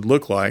should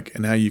look like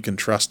and how you can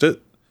trust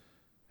it.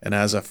 And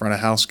as a front of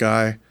house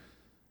guy,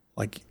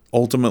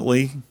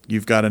 ultimately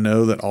you've got to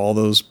know that all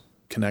those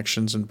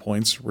connections and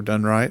points were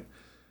done right.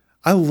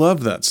 I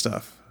love that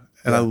stuff.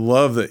 And I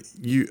love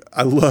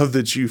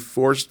that you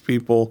forced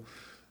people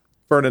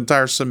for an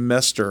entire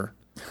semester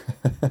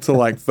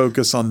to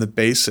focus on the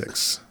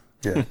basics.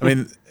 Yeah. I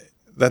mean,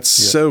 that's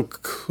so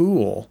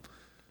cool.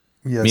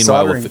 Yeah.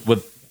 Meanwhile,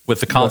 with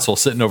the console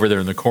sitting over there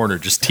in the corner,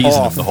 just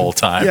teasing them the whole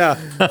time.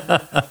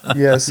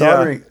 Yeah.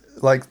 Soldering,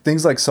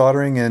 things like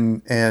soldering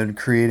and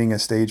creating a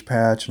stage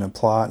patch and a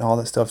plot and all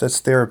that stuff. That's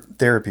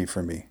therapy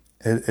for me.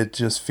 It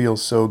just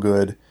feels so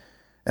good.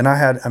 And I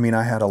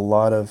had a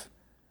lot of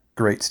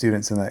great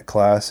students in that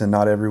class, and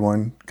not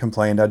everyone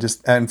complained.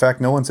 In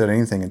fact, no one said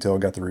anything until I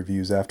got the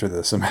reviews after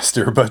the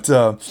semester. But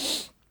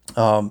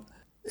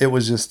it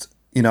was just,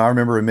 I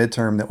remember a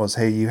midterm that was,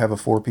 hey, you have a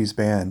 4-piece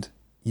band.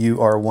 You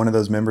are one of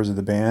those members of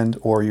the band,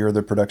 or you're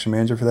the production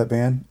manager for that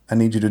band. I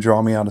need you to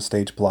draw me out a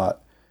stage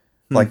plot,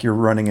 like you're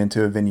running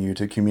into a venue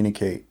to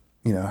communicate,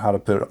 how to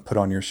put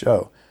on your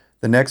show.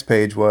 The next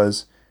page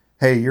was,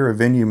 hey, you're a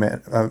venue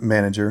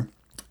manager.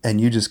 and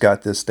you just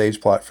got this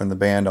stage plot from the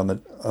band on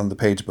the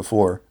page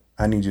before.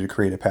 I need you to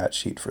create a patch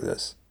sheet for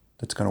this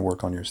that's going to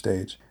work on your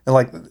stage. And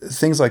like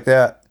things like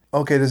that,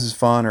 okay, this is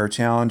fun or a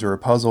challenge or a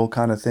puzzle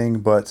kind of thing,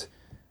 but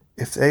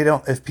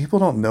if people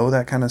don't know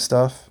that kind of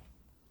stuff,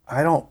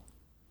 I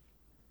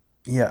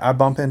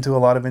bump into a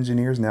lot of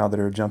engineers now that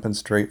are jumping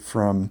straight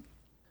from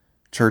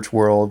church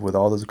world with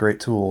all those great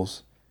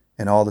tools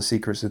and all the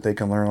secrets that they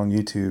can learn on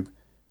YouTube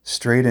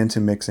straight into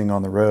mixing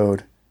on the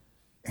road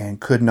and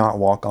could not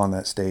walk on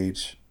that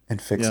stage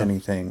and fix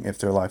anything if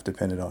their life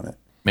depended on it.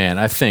 Man,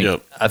 I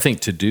think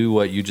to do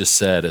what you just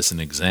said as an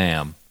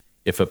exam,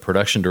 if a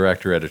production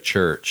director at a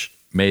church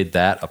made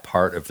that a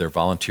part of their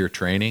volunteer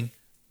training,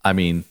 I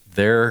mean,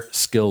 their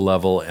skill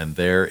level and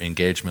their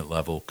engagement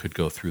level could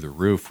go through the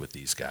roof with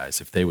these guys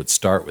if they would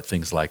start with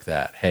things like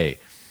that. Hey,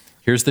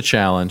 here's the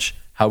challenge.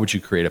 How would you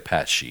create a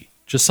patch sheet?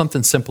 Just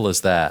something simple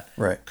as that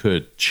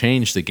could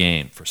change the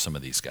game for some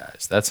of these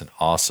guys. That's an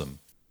awesome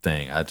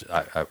thing.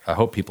 I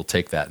hope people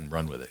take that and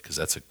run with it because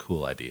that's a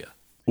cool idea.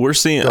 We're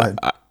seeing...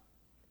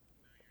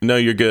 No,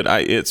 you're good.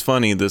 It's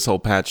funny, this whole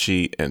patch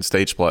sheet and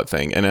stage plot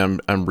thing, and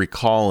I'm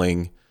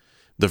recalling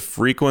the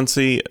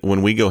frequency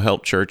when we go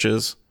help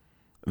churches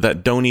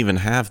that don't even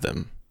have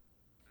them.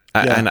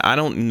 And I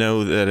don't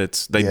know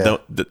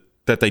that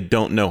that they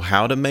don't know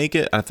how to make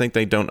it. I think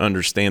they don't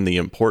understand the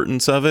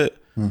importance of it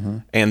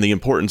and the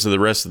importance of the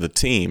rest of the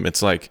team.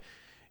 It's like,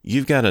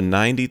 you've got a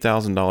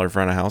 $90,000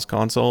 front of house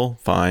console,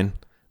 fine,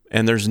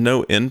 and there's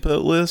no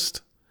input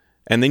list.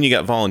 And then you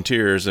got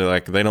volunteers that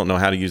like they don't know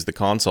how to use the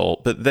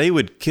console, but they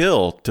would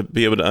kill to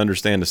be able to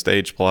understand a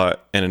stage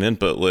plot and an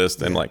input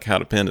list and like how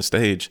to pin a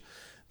stage.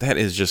 That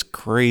is just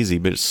crazy,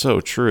 but it's so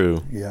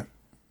true. Yeah.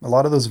 A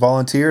lot of those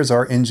volunteers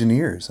are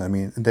engineers. I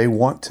mean, they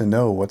want to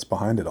know what's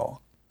behind it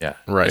all. Yeah.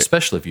 Right.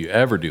 Especially if you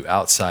ever do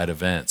outside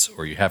events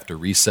or you have to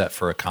reset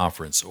for a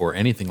conference or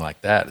anything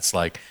like that. It's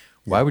like,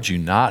 why would you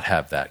not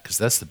have that? Because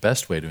that's the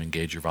best way to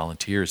engage your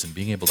volunteers and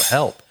being able to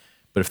help.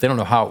 But if they don't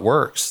know how it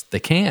works, they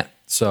can't.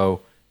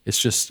 So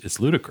it's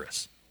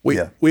ludicrous. We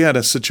had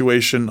a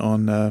situation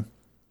on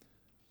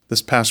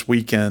this past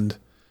weekend,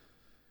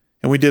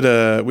 and we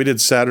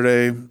did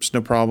Saturday. It's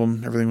no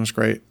problem. Everything was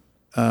great.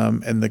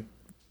 And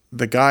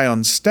the guy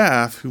on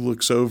staff who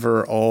looks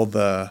over all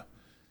the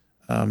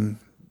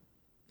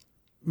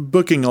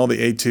booking all the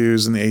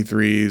A2s and the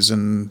A3s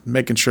and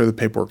making sure the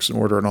paperwork's in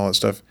order and all that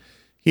stuff,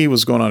 he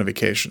was going on a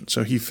vacation.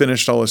 So he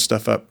finished all his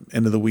stuff up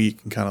end of the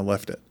week and kind of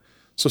left it.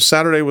 So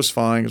Saturday was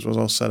fine because it was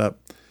all set up.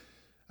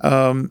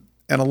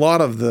 And a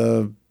lot of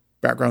the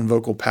background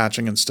vocal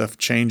patching and stuff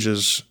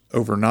changes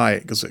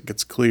overnight because it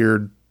gets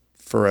cleared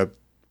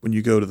when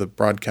you go to the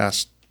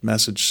broadcast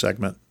message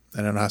segment,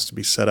 and it has to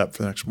be set up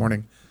for the next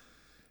morning.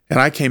 And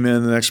I came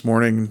in the next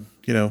morning,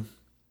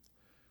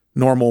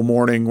 normal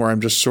morning where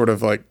I'm just sort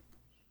of like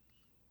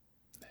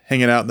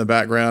hanging out in the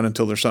background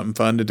until there's something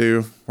fun to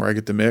do where I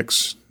get to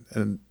mix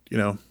and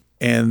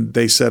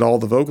they said all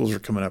the vocals are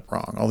coming up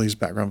wrong, all these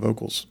background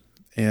vocals.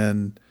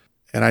 And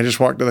I just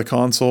walked to the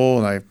console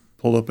and I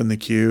pulled up in the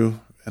queue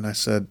and I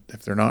said,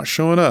 if they're not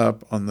showing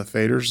up on the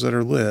faders that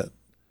are lit,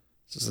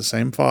 this is the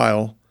same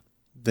file,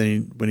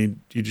 then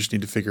you just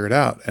need to figure it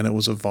out. And it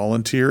was a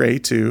volunteer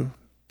A2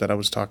 that I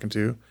was talking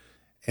to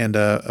and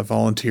a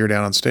volunteer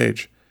down on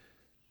stage.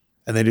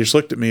 And they just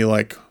looked at me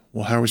like,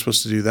 well, how are we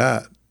supposed to do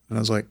that? And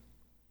I was like,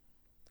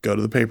 go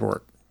to the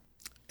paperwork.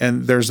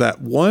 And there's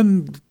that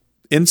one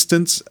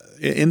instant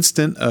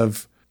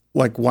of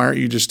like, why aren't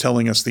you just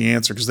telling us the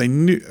answer? Because they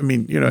knew,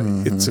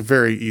 it's a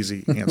very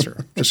easy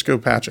answer. Just go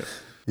patch it.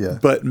 Yeah.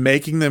 But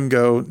making them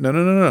go,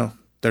 no.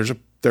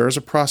 There is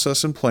a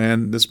process and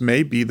plan. This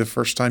may be the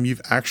first time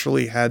you've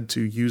actually had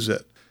to use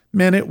it.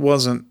 Man, it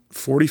wasn't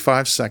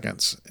 45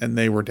 seconds. And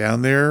they were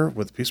down there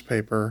with a piece of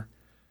paper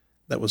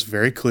that was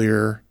very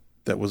clear,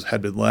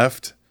 had been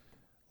left,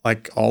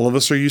 like all of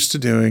us are used to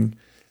doing.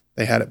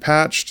 They had it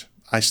patched.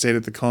 I stayed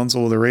at the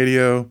console of the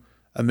radio.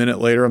 A minute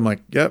later, I'm like,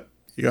 yep,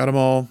 you got them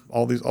all.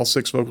 All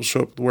 6 vocals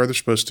show up where they're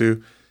supposed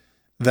to.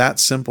 That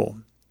simple.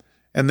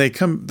 And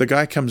the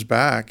guy comes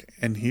back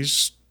and the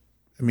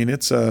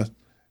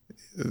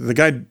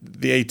guy,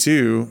 the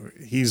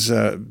A2, he's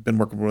been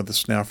working with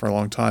us now for a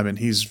long time and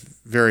he's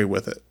very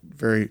with it,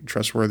 very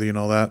trustworthy and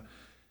all that.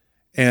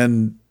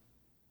 And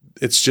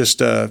it's just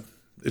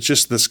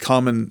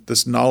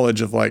this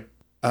knowledge of like,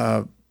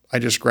 I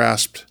just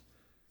grasped,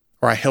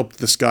 or I helped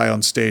this guy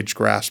on stage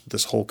grasp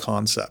this whole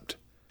concept.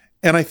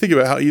 And I think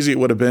about how easy it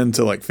would have been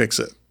to like fix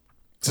it,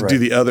 to do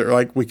the other,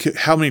 like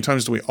how many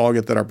times do we all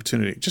get that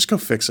opportunity? Just go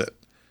fix it.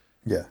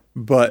 Yeah.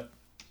 But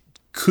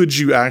could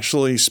you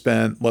actually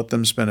let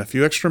them spend a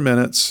few extra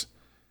minutes,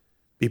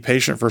 be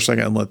patient for a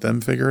second and let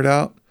them figure it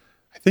out?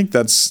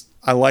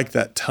 I like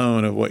that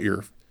tone of what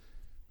you're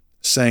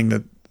saying,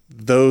 that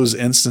those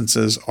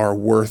instances are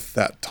worth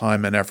that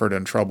time and effort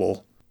and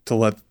trouble to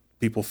let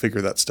people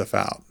figure that stuff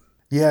out.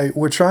 Yeah,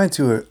 we're trying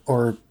to,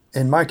 or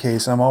in my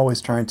case, I'm always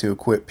trying to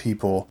equip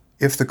people.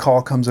 If the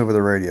call comes over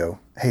the radio,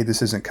 hey,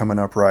 this isn't coming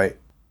up right,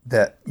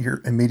 that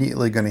you're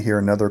immediately going to hear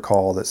another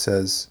call that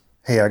says,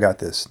 hey, I got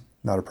this,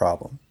 not a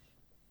problem.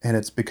 And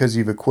it's because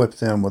you've equipped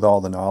them with all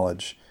the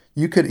knowledge.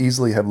 You could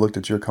easily have looked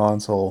at your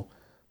console,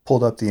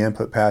 pulled up the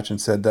input patch and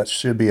said, that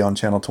should be on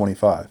channel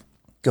 25.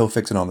 Go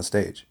fix it on the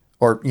stage.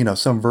 Or,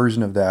 some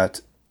version of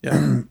that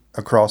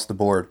across the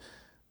board.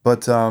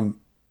 But,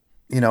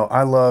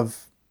 I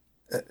love...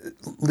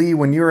 Lee,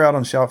 when you were out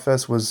on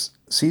Shoutfest, was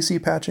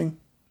CC patching?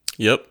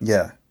 Yep.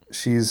 Yeah.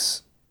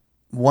 She's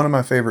one of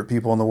my favorite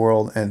people in the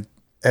world, and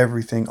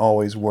everything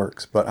always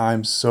works. But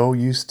I'm so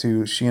used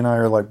to... She and I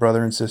are like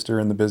brother and sister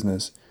in the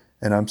business.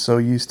 And I'm so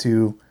used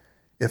to,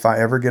 if I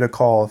ever get a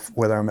call,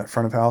 whether I'm at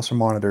front of house or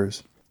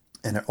monitors,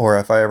 or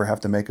if I ever have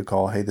to make a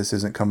call, hey, this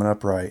isn't coming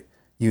up right,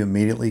 you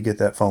immediately get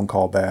that phone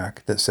call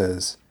back that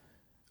says,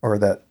 or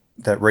that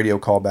radio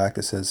call back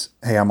that says,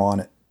 hey, I'm on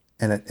it.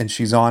 And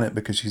she's on it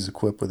because she's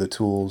equipped with the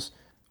tools,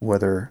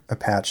 whether a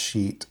patch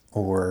sheet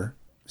or,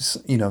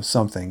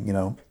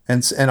 something,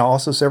 And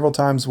also several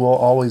times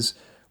when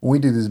we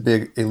do these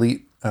big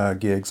elite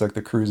gigs, like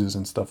the cruises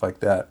and stuff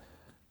like that,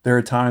 there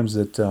are times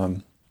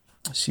that...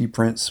 she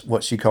prints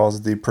what she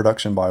calls the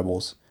production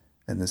Bibles.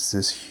 And it's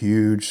this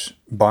huge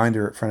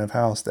binder at front of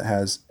house that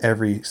has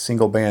every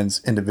single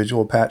band's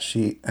individual patch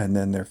sheet and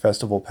then their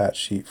festival patch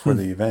sheet for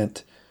the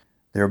event.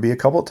 There'll be a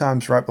couple of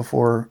times right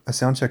before a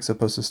sound check's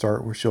supposed to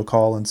start where she'll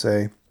call and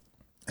say,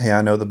 hey,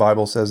 I know the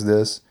Bible says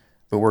this,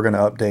 but we're going to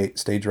update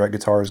stage right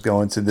guitars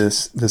going to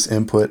this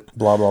input,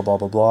 blah, blah, blah,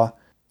 blah, blah.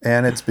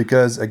 And it's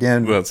because,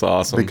 again, that's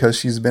awesome. Because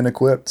she's been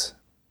equipped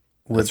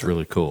with That's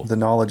really cool. the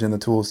knowledge and the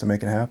tools to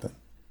make it happen.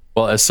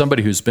 Well, as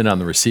somebody who's been on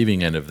the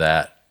receiving end of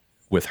that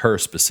with her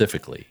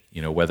specifically,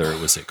 whether it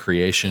was at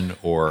Creation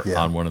or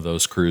on one of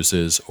those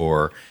cruises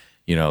or,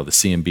 the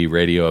CMB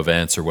radio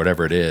events or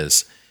whatever it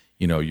is,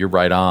 you're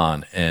right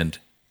on. And,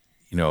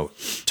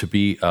 to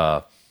be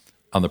on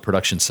the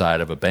production side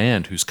of a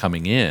band who's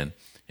coming in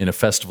a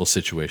festival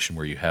situation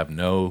where you have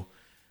no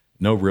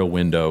real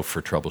window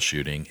for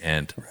troubleshooting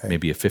and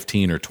maybe a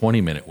 15 or 20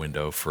 minute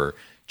window for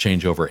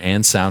changeover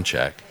and sound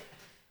check.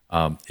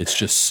 It's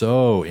just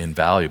so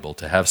invaluable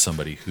to have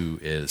somebody who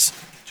is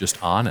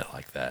just on it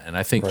like that. And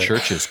I think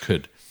churches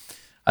could,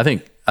 I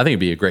think it'd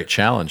be a great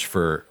challenge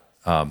for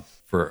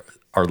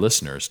our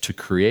listeners to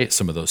create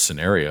some of those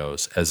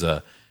scenarios as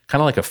a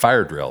kind of like a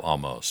fire drill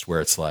almost,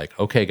 where it's like,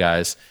 okay,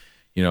 guys,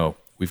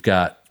 we've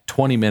got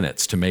 20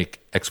 minutes to make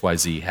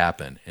XYZ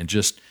happen. And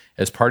just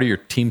as part of your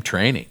team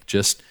training,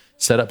 just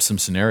set up some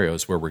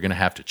scenarios where we're going to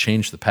have to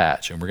change the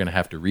patch and we're going to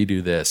have to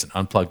redo this and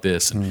unplug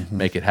this and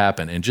make it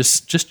happen. And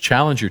just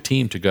challenge your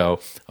team to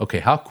go, okay,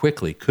 how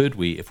quickly could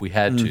we, if we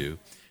had to,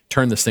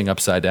 turn this thing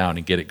upside down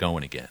and get it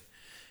going again?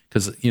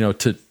 Because,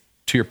 to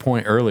your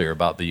point earlier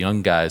about the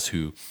young guys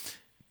who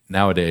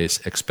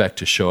nowadays expect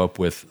to show up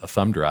with a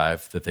thumb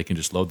drive that they can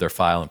just load their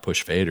file and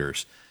push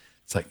faders.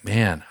 It's like,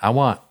 man, I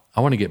want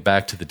to get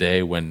back to the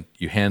day when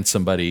you hand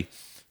somebody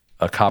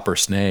a copper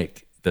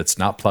snake that's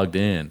not plugged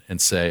in and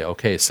say,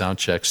 okay, sound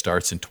check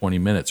starts in 20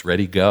 minutes,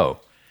 ready,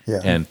 go.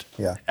 And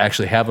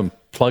actually have them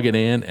plug it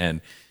in and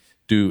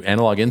do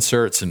analog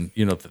inserts and,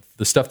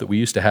 the stuff that we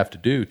used to have to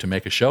do to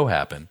make a show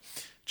happen,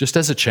 just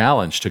as a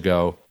challenge to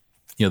go,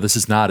 this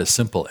is not as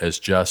simple as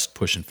just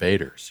pushing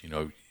faders.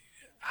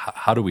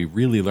 How do we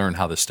really learn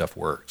how this stuff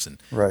works? And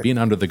being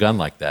under the gun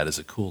like that is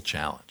a cool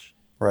challenge.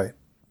 Right.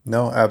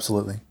 No,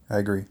 absolutely. I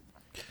agree.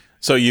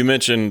 So you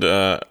mentioned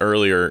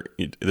earlier,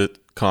 the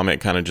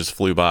comment kind of just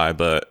flew by,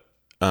 but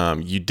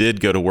you did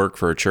go to work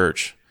for a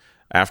church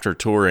after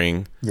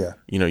touring. Yeah.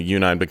 You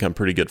and I had become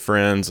pretty good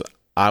friends.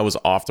 I was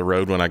off the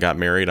road when I got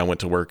married. I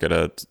went to work at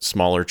a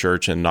smaller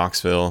church in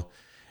Knoxville,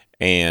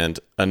 and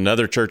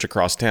another church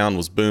across town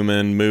was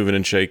booming, moving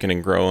and shaking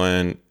and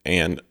growing.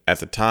 And at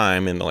the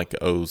time, in like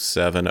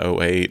 07,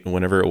 08,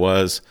 whenever it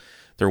was,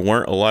 there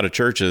weren't a lot of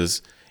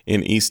churches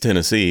in East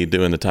Tennessee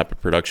doing the type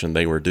of production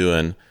they were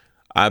doing.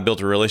 I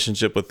built a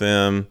relationship with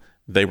them.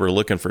 They were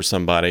looking for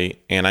somebody,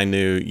 and I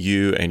knew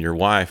you and your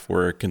wife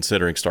were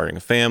considering starting a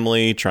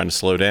family, trying to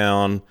slow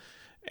down,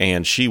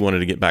 and she wanted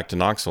to get back to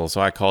Knoxville.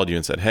 So I called you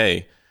and said,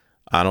 hey,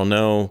 I don't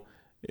know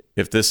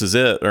if this is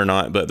it or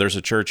not, but there's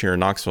a church here in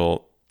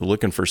Knoxville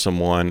looking for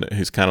someone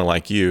who's kind of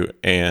like you,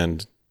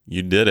 and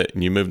you did it,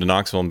 and you moved to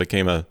Knoxville and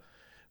became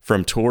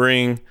from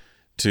touring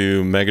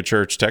to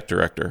megachurch tech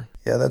director.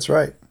 Yeah, that's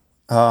right.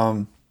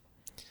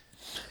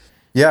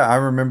 Yeah, I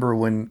remember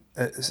when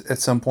at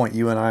some point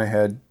you and I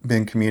had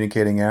been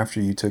communicating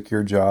after you took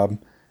your job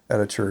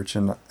at a church,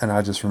 and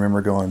I just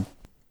remember going,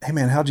 hey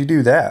man, how'd you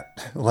do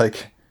that?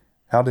 Like,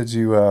 how did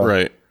you,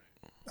 right.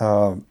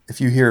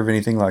 If you hear of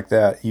anything like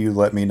that, you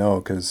let me know,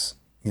 because,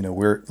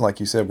 we're, like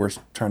you said, we're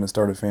trying to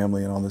start a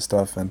family and all this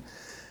stuff. And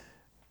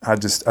I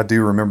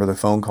do remember the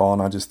phone call,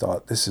 and I just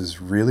thought, this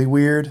is really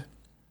weird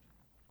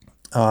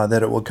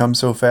that it would come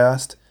so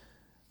fast.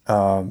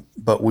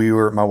 But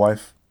my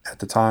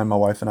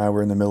wife and I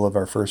were in the middle of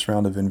our first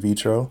round of in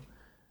vitro,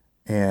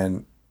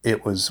 and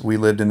we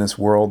lived in this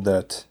world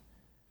that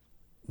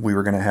we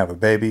were going to have a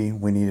baby.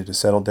 We needed to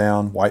settle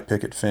down, white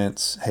picket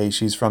fence. Hey,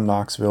 she's from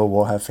Knoxville.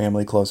 We'll have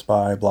family close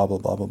by, blah, blah,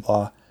 blah, blah,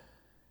 blah.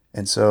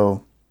 And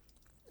so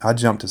I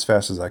jumped as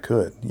fast as I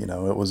could.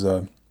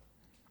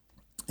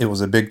 It it was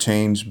a big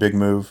change, big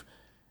move.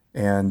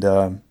 And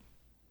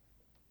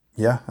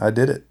yeah, I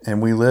did it.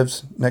 And we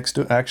lived next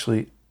to,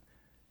 actually,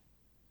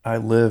 I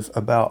live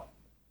about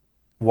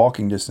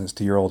walking distance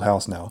to your old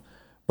house now.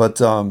 But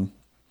are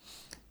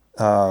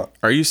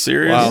you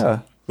serious? Wow. yeah,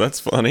 That's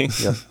funny.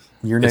 yeah.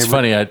 Your neighbor, It's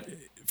funny.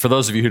 For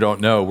those of you who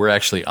don't know, we're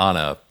actually on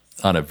a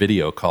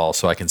video call,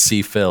 so I can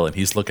see Phil, and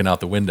he's looking out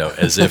the window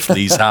as if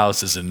Lee's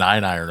house is a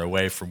 9-iron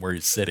away from where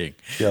he's sitting.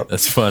 Yep.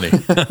 That's funny.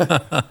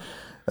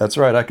 That's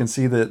right. I can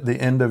see the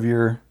end of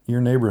your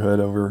neighborhood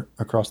over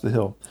across the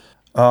hill.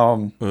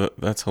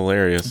 That's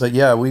hilarious. But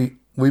yeah, we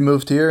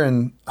moved here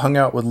and hung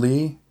out with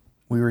Lee.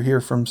 We were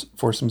here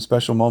for some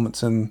special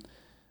moments in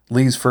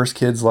Lee's first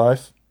kid's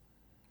life.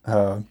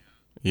 Yeah.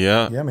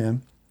 Yeah,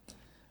 man.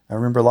 I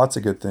remember lots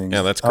of good things.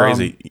 Yeah, that's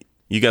crazy.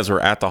 You guys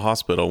were at the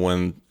hospital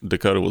when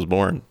Dakota was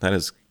born. That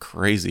is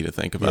crazy to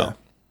think about.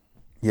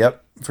 Yeah.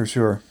 Yep, for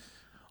sure.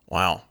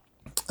 Wow.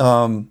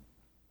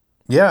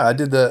 Yeah, I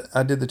did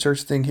the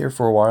church thing here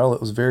for a while. It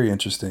was very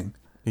interesting.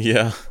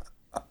 Yeah.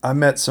 I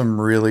met some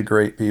really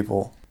great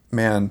people.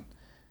 Man,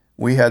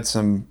 we had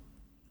some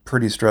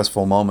pretty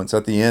stressful moments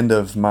at the end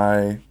of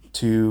my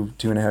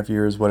 2.5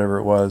 years, whatever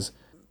it was.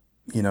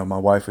 You know, my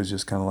wife was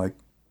just kind of like,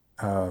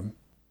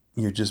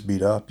 you're just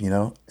beat up, you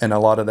know? And a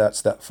lot of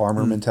that's that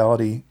farmer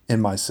mentality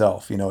in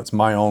myself. You know, it's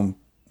my own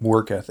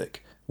work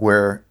ethic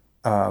where,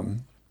 I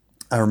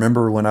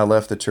remember when I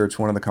left the church,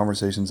 one of the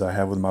conversations I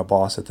had with my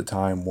boss at the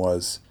time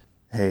was,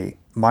 hey,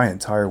 my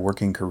entire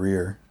working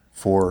career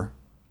for,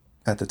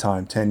 at the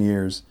time, 10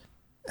 years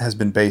has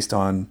been based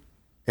on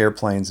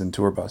airplanes and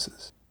tour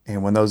buses.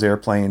 And when those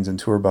airplanes and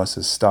tour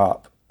buses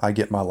stop, I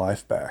get my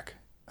life back.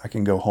 I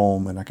can go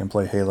home and I can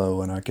play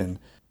Halo and I can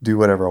do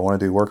whatever I want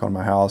to do, work on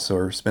my house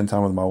or spend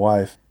time with my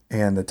wife.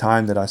 And the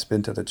time that I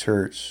spent at the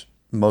church,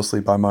 mostly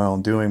by my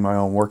own doing, my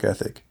own work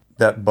ethic,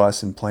 that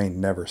bus and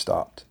plane never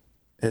stopped.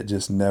 It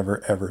just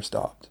never, ever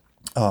stopped.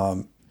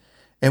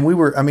 And we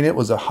were, I mean, it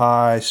was a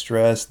high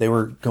stress. They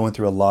were going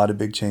through a lot of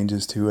big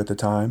changes too at the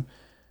time.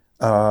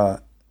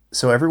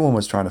 So everyone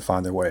was trying to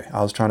find their way.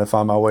 I was trying to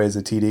find my way as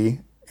a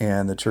TD,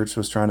 and the church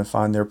was trying to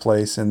find their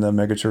place in the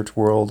megachurch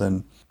world.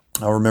 And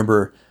I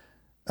remember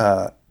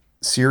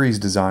series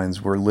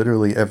designs were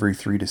literally every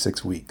 3 to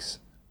 6 weeks.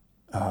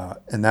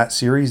 And that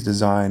series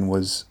design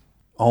was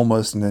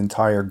almost an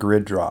entire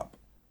grid drop.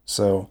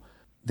 So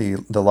the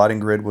lighting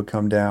grid would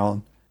come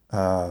down.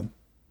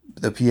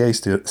 The PA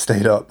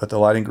stayed up, but the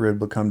lighting grid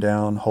would come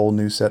down, whole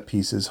new set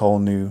pieces, whole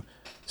new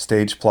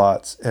stage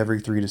plots every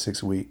 3 to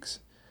 6 weeks.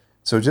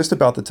 So just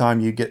about the time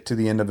you get to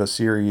the end of a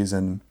series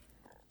and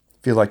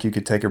feel like you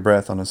could take a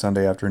breath on a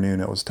Sunday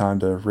afternoon, it was time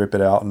to rip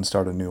it out and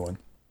start a new one.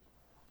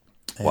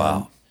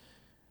 Wow.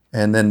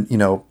 And then, you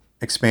know,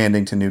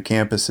 expanding to new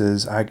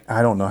campuses.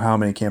 I don't know how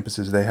many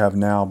campuses they have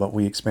now, but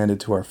we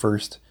expanded to our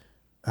first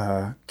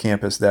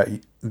campus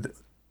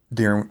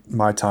during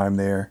my time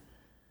there.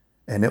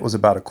 And it was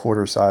about a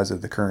quarter size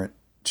of the current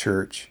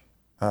church.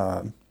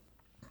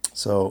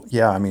 So,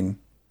 yeah, I mean,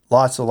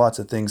 lots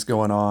of things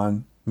going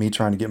on. Me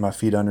trying to get my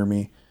feet under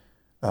me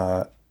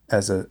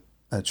as a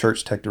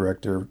church tech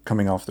director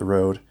coming off the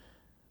road.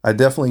 I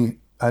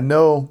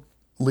know,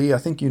 Lee, I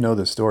think you know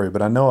this story,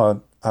 but I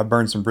know I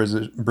burned some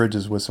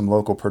bridges with some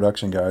local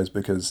production guys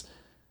because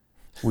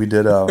we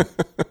did a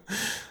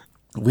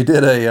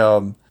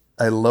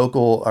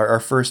local, our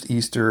first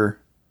Easter,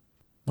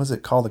 what's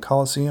it called? The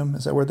Coliseum?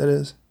 Is that where that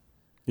is?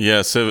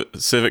 Yeah,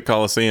 Civic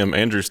Coliseum.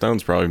 Andrew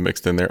Stone's probably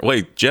mixed in there.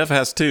 Wait, Jeff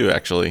has too,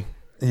 actually.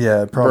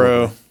 Yeah, probably.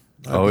 Bro.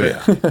 Oh,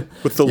 yeah.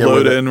 With the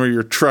load in where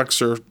your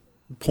trucks are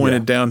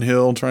pointed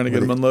downhill trying to get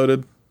them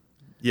unloaded.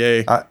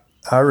 Yay.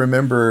 I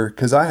remember,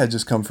 because I had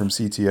just come from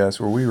CTS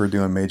where we were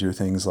doing major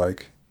things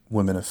like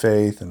Women of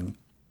Faith and,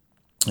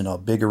 you know,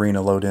 big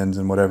arena load-ins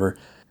and whatever.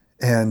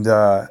 And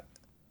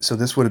so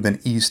this would have been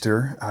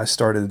Easter. I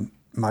started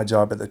my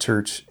job at the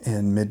church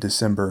in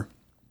mid-December.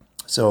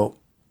 So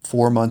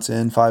 5 months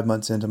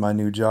into my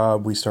new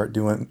job,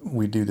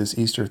 we do this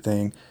Easter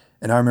thing.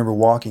 And I remember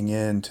walking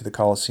into the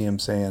Coliseum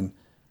saying,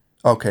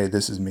 okay,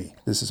 this is me.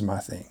 This is my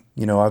thing.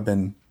 You know, I've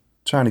been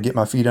trying to get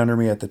my feet under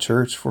me at the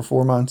church for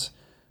 4 months,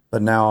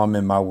 but now I'm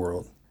in my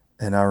world.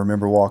 And I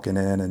remember walking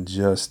in and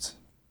just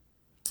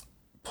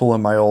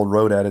pulling my old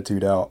road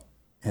attitude out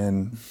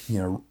and, you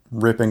know,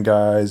 ripping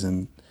guys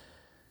and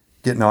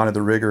getting on to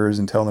the riggers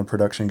and telling the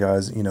production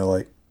guys, you know,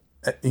 like,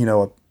 you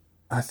know,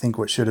 I think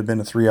what should have been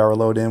a 3-hour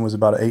load in was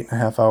about an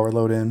 8.5-hour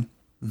load in.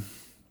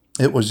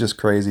 It was just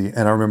crazy.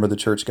 And I remember the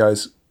church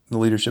guys, the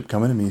leadership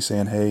coming to me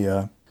saying,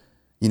 hey,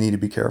 you need to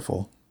be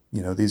careful.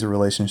 You know, these are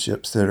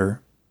relationships that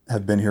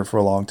have been here for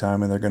a long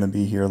time and they're going to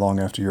be here long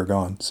after you're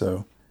gone.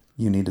 So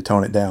you need to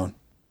tone it down.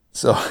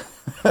 So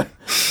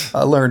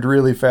I learned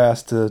really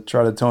fast to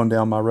try to tone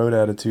down my road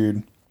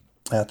attitude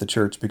at the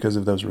church because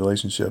of those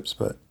relationships.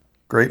 But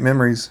great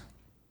memories,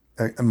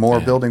 more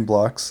building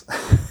blocks.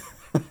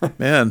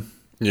 Man,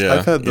 Yeah,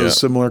 I've had those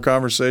similar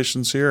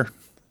conversations here.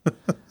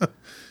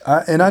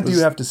 I do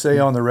have to say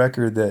on the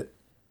record that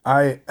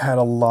I had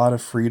a lot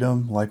of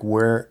freedom, like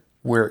where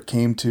it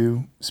came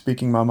to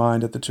speaking my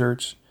mind at the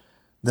church.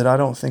 that I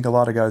don't think a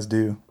lot of guys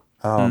do.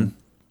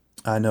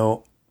 I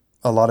know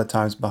a lot of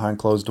times behind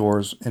closed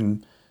doors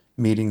in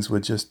meetings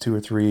with just 2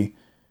 or 3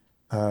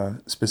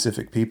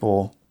 specific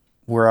people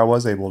where I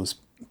was able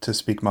to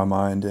speak my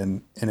mind,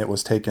 and it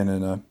was taken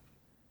in a,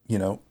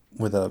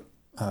 with a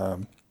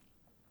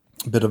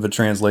bit of a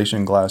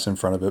translation glass in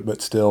front of it,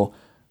 but still,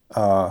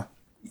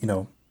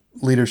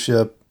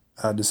 leadership,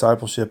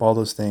 discipleship, all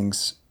those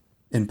things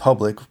in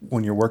public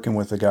when you're working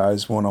with the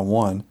guys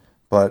one-on-one,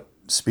 but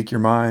speak your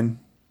mind,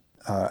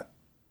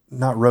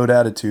 not road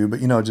attitude, but,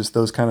 just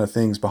those kind of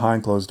things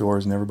behind closed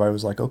doors. And everybody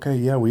was like, okay,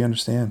 yeah, we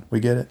understand. We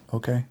get it.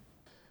 Okay.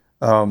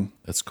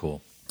 That's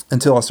cool.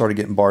 Until I started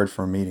getting barred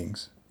from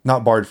meetings.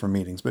 Not barred from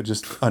meetings, but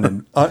just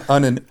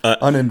uninvited.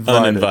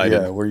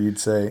 Yeah, where you'd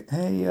say,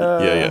 hey,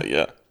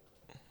 yeah.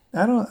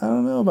 I don't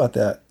know about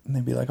that. And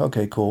they'd be like,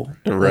 okay, cool.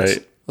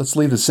 Right. Let's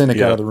leave the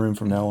cynic out of the room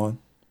from now on.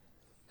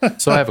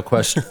 So I have a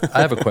question.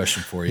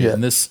 For you. Yeah.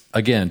 And this,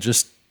 again,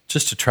 just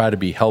to try to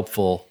be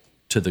helpful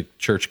to the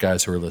church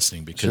guys who are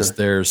listening, because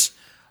there's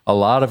a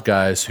lot of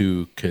guys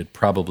who could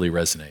probably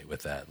resonate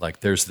with that. Like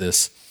there's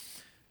this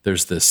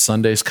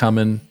Sunday's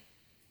coming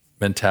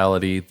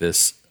mentality,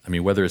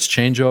 whether it's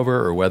changeover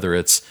or whether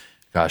it's,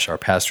 gosh, our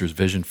pastor's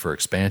vision for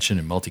expansion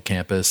and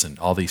multi-campus and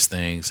all these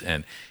things,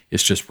 and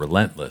it's just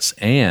relentless.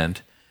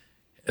 And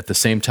at the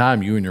same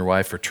time, you and your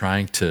wife are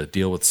trying to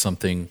deal with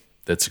something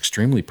that's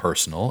extremely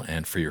personal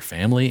and for your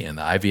family and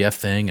the IVF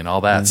thing and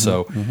all that.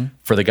 So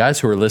for the guys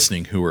who are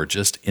listening, who are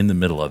just in the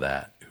middle of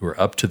that, who are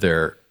up to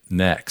their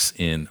necks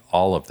in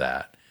all of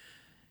that,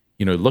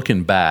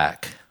 looking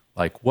back,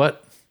 like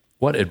what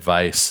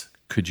advice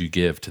could you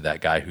give to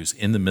that guy who's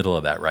in the middle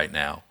of that right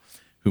now,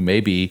 who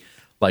maybe,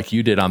 like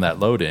you did on that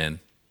load in,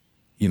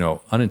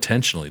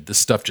 unintentionally, this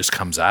stuff just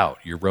comes out.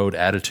 Your road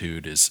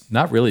attitude is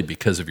not really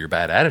because of your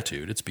bad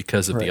attitude. It's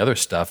because of the other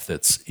stuff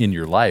that's in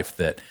your life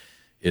that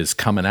is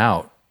coming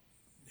out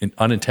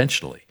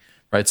unintentionally,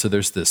 right? So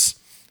there's this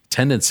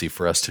tendency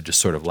for us to just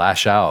sort of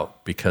lash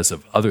out because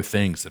of other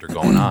things that are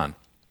going on.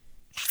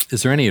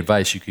 Is there any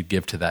advice you could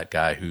give to that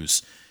guy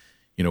who's,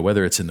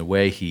 whether it's in the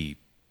way he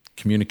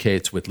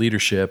communicates with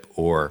leadership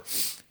or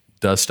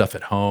does stuff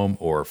at home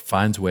or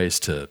finds ways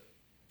to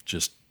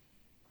just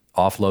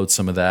offload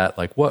some of that?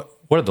 Like what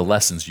are the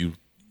lessons you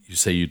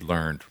say you'd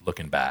learned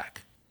looking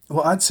back?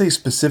 Well, I'd say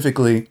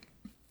specifically,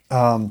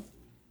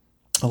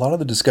 a lot of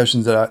the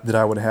discussions that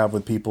I would have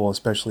with people,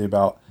 especially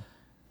about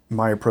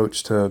my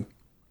approach to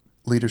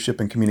leadership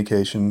and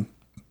communication,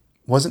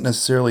 wasn't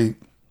necessarily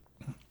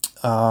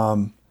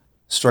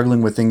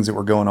struggling with things that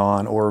were going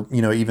on or,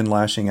 even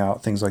lashing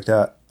out, things like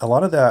that. A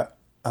lot of that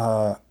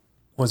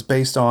was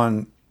based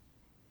on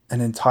an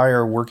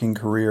entire working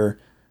career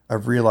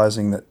of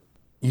realizing that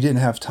you didn't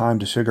have time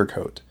to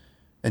sugarcoat.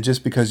 And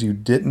just because you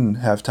didn't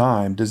have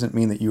time doesn't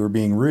mean that you were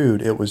being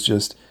rude. It was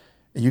just,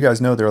 you guys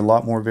know there are a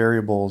lot more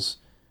variables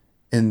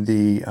in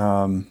the,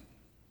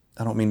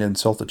 I don't mean to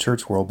insult the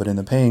church world, but in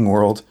the paying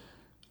world,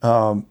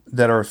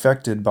 that are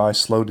affected by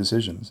slow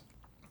decisions.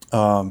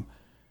 And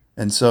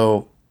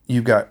so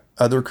you've got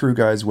other crew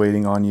guys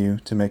waiting on you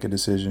to make a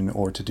decision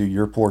or to do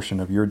your portion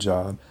of your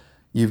job.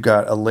 You've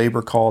got a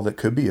labor call that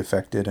could be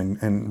affected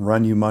and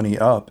run you money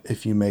up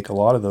if you make a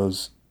lot of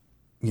those,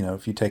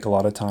 if you take a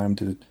lot of time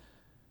to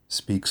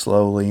speak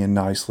slowly and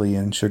nicely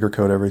and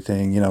sugarcoat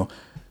everything,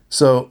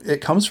 So it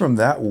comes from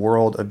that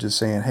world of just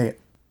saying, hey,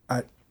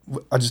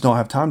 I just don't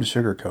have time to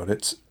sugarcoat it.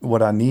 It's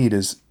what I need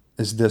is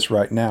this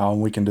right now,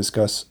 and we can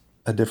discuss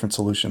a different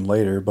solution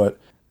later. But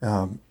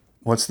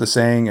what's the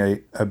saying?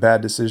 A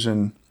bad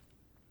decision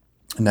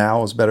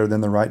now is better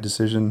than the right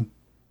decision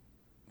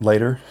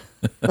later.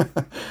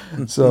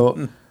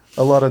 So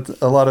a lot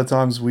of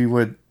times we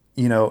would,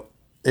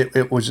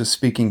 it was just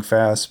speaking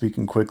fast,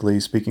 speaking quickly,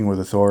 speaking with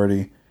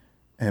authority,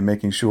 and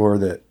making sure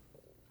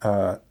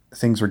that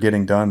things were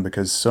getting done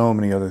because so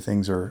many other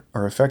things are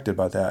affected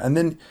by that. And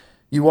then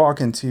you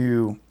walk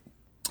into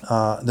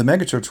the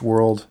megachurch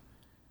world,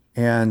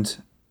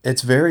 and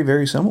it's very,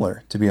 very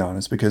similar, to be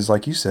honest, because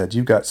like you said,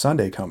 you've got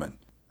Sunday coming.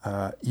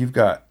 You've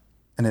got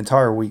an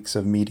entire weeks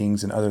of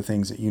meetings and other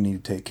things that you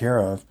need to take care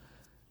of,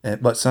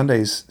 but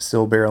Sunday's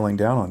still barreling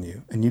down on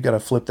you, and you got to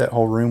flip that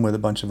whole room with a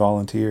bunch of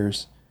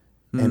volunteers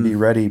and be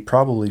ready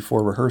probably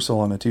for rehearsal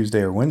on a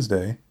Tuesday or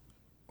Wednesday,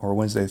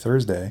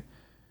 Thursday.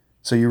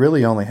 So you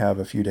really only have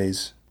a few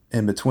days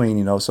in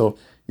between, so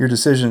your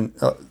decision,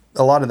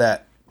 a lot of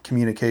that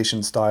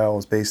communication style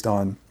is based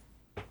on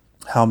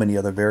how many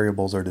other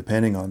variables are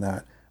depending on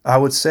that. I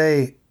would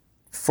say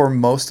for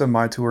most of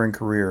my touring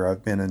career,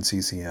 I've been in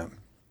CCM.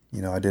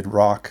 I did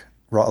rock,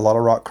 a lot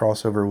of rock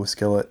crossover with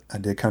Skillet. I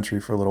did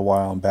country for a little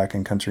while. I'm back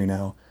in country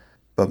now,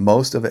 but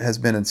most of it has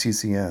been in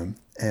CCM.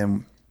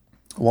 And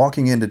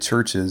walking into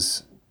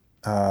churches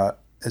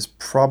is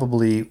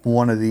probably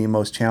one of the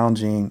most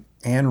challenging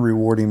and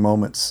rewarding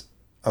moments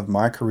of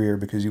my career,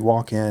 because you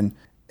walk in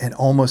and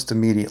almost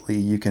immediately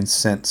you can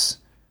sense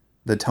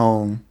the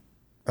tone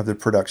of the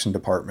production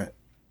department.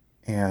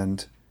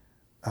 And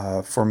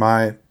for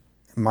my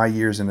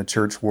years in the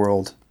church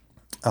world,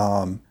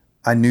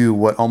 I knew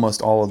what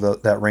almost all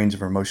of that range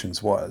of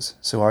emotions was.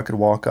 So I could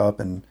walk up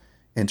and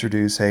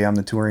introduce, hey, I'm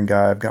the touring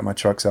guy. I've got my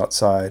trucks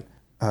outside.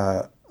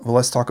 Well,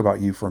 let's talk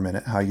about you for a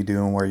minute. How you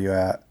doing? Where you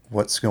at?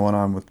 What's going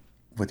on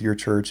with your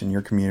church and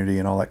your community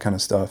and all that kind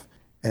of stuff.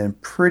 And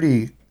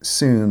pretty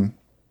soon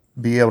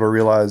be able to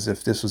realize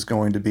if this was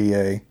going to be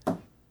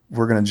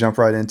we're going to jump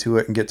right into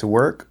it and get to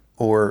work,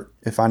 or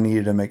if I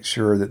needed to make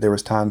sure that there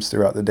was times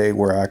throughout the day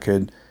where I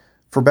could,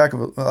 for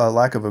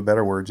lack of a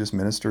better word, just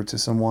minister to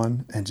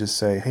someone and just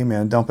say, hey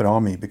man, dump it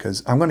on me,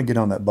 because I'm going to get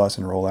on that bus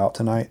and roll out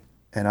tonight,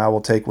 and I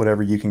will take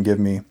whatever you can give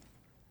me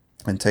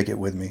and take it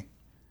with me,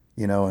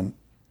 and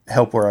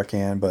help where I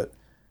can, but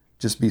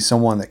just be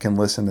someone that can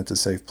listen. It's a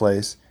safe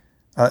place.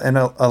 And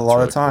a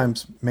lot of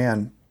times,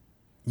 man,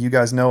 you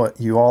guys know it.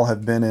 You all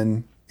have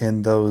been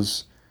in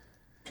those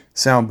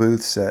sound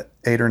booths at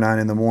 8 or 9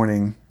 in the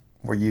morning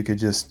where you could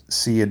just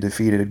see a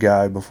defeated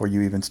guy before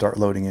you even start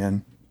loading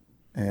in.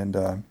 And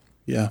I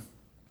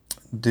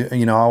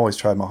always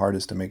tried my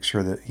hardest to make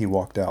sure that he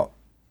walked out,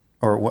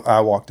 or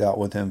I walked out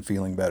with him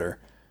feeling better,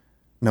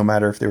 no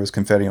matter if there was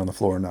confetti on the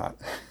floor or not.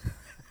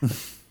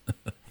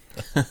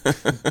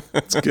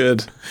 That's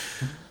good.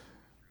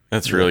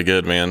 That's really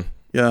good, man.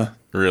 Yeah.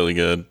 Really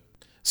good.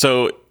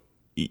 So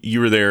you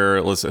were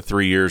there, let's say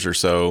 3 years or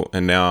so,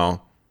 and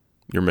now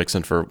you're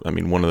mixing for,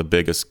 one of the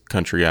biggest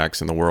country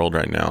acts in the world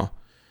right now.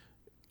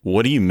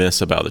 What do you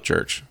miss about the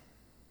church?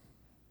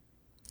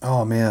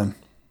 Oh, man.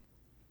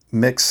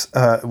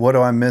 What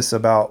do I miss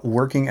about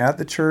working at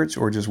the church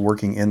or just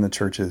working in the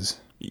churches?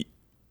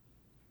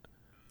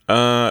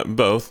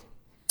 Both.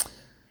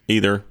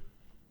 Either.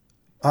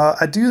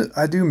 I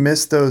do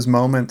miss those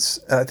moments.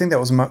 I think that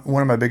was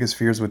one of my biggest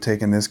fears with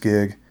taking this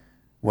gig,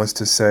 was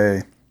to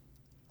say,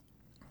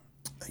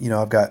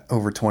 I've got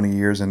over 20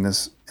 years in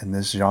this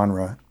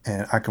genre,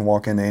 and I can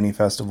walk into any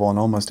festival and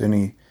almost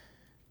any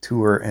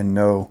tour and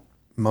know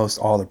most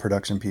all the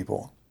production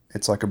people.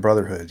 It's like a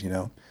brotherhood,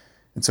 And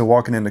so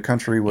walking into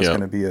country was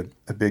going to be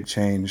a big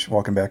change.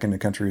 Walking back into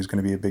country was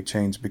going to be a big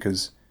change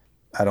because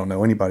I don't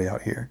know anybody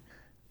out here,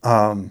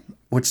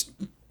 which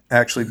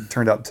actually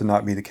turned out to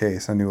not be the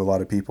case. I knew a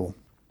lot of people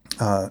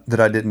that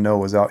I didn't know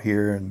was out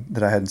here and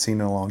that I hadn't seen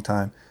in a long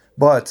time.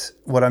 But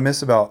what I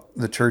miss about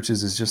the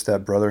churches is just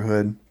that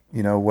brotherhood,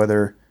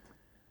 whether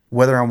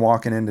I'm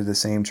walking into the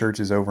same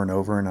churches over and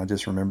over, and I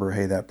just remember,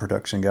 hey, that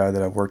production guy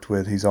that I've worked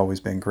with, he's always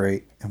been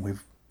great, and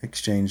we've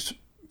exchanged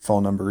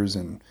phone numbers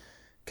and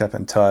kept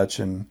in touch,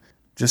 and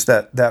just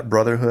that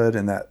brotherhood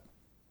and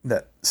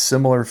that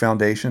similar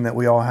foundation that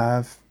we all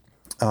have.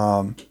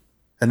 And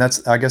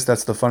I guess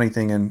that's the funny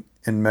thing in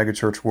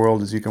megachurch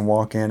world, is you can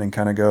walk in and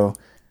kind of go,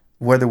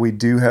 whether we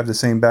do have the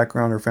same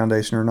background or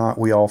foundation or not,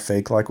 we all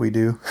fake like we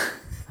do.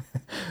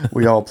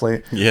 we all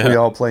play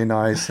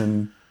nice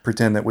and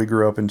pretend that we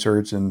grew up in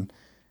church and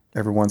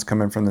everyone's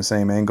coming from the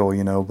same angle,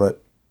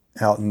 but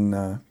out in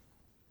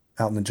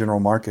the general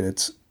market,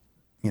 it's,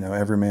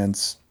 every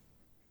man's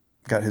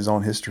got his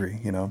own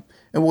history, and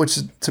which,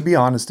 to be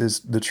honest, is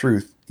the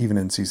truth, even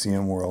in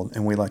CCM world.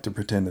 And we like to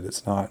pretend that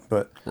it's not,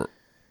 but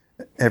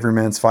every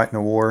man's fighting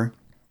a war,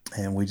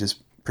 and we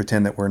just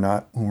pretend that we're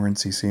not when we're in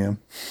CCM.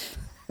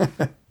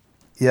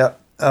 Yeah.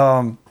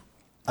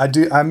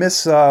 I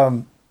miss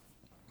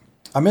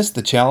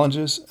the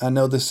challenges. I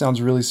know this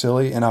sounds really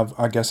silly, and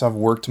I guess I've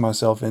worked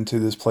myself into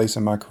this place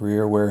in my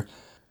career where,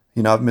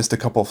 I've missed a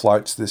couple of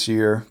flights this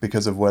year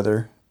because of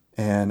weather,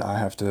 and I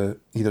have to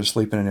either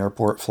sleep in an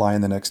airport, fly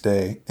in the next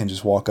day, and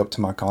just walk up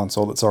to my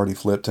console that's already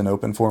flipped and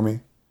open for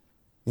me.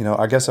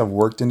 I guess I've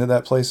worked into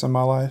that place in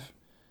my life,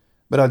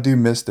 but I do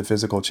miss the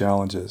physical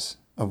challenges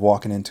of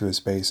walking into a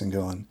space and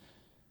going,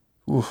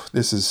 ooh,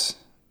 this is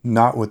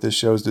not what this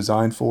show's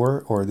designed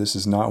for, or this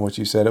is not what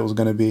you said it was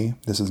going to be.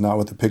 This is not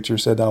what the picture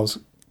said I was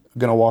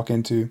going to walk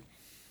into.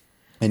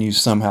 And you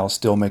somehow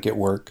still make it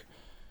work.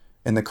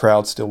 And the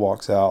crowd still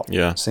walks out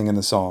singing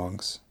the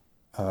songs,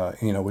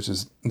 which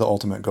is the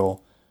ultimate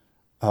goal.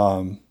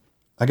 I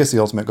guess the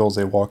ultimate goal is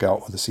they walk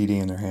out with a CD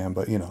in their hand,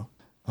 but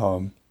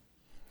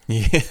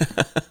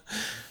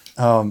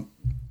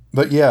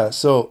but yeah,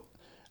 so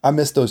I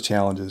miss those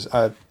challenges.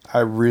 I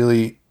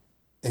really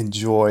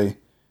enjoy,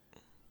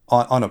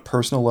 on a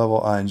personal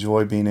level, I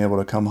enjoy being able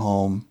to come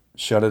home,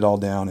 shut it all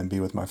down, and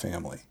be with my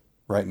family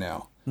right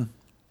now.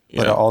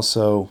 Yeah.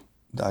 But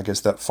I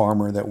guess that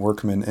farmer, that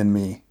workman in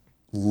me,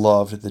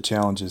 loved the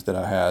challenges that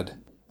I had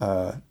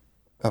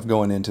of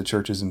going into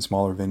churches and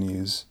smaller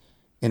venues,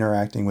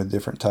 interacting with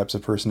different types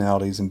of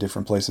personalities in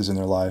different places in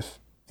their life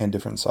and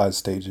different size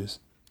stages.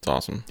 It's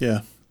awesome.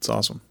 Yeah, it's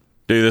awesome.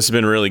 Dude, this has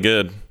been really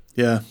good.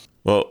 Yeah.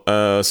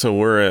 Well, so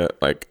we're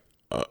at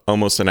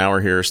almost an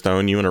hour here.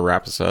 Stone, you want to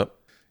wrap us up?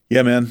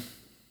 Yeah, man.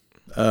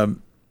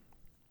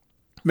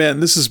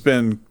 This has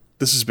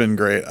been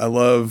great. I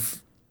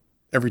love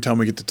every time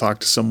we get to talk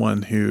to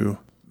someone who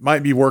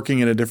might be working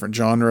in a different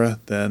genre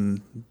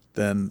than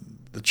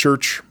the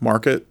church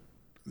market,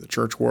 the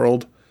church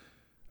world.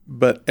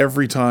 But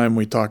every time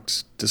we talk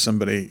to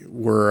somebody,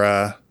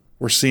 we're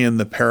seeing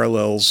the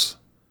parallels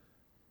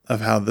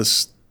of how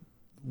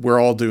we're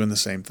all doing the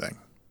same thing.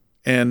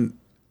 And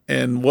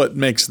And what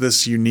makes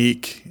this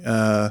unique,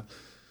 Bill,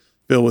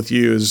 with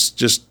you is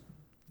just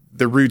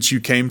the roots you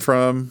came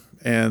from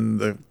and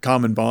the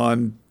common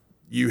bond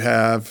you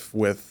have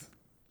with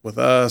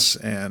us,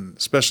 and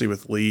especially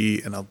with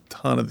Lee and a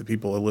ton of the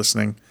people who are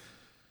listening,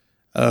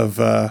 of,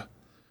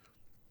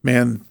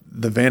 man,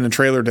 the van and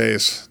trailer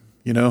days,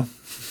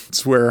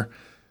 it's where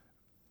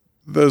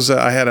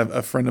I had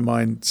a friend of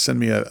mine send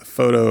me a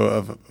photo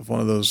of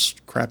one of those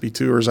crappy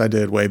tours I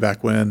did way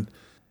back when.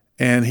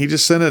 And he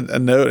just sent a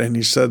note and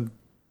he said,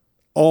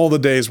 all the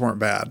days weren't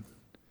bad.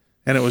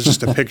 And it was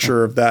just a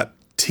picture of that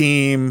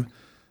team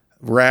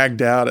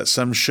ragged out at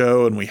some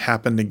show, and we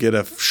happened to get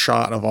a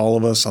shot of all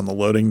of us on the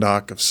loading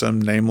dock of some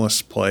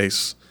nameless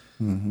place.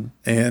 Mm-hmm.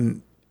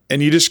 And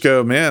you just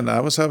go, man, I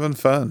was having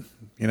fun.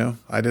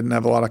 I didn't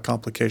have a lot of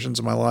complications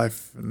in my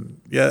life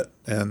yet,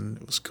 and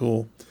it was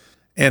cool.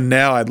 And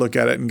now I'd look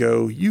at it and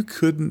go, you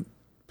couldn't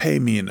pay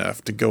me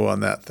enough to go on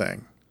that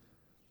thing.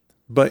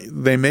 But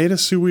they made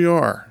us who we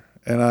are.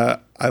 And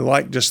I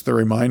like just the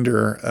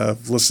reminder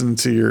of listening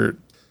to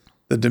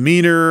the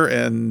demeanor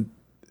and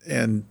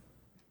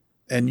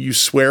you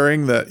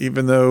swearing that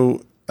even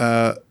though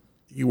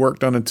you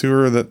worked on a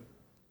tour that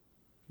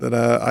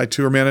I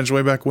tour managed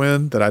way back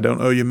when, that I don't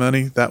owe you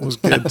money. That was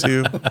good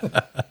too.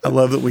 I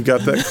love that we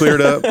got that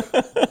cleared up,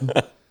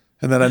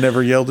 and that I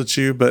never yelled at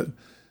you. But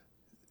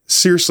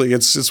seriously,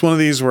 it's one of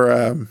these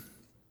where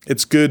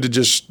it's good to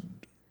just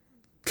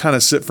kind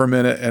of sit for a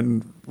minute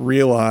and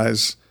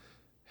realize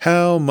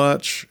how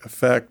much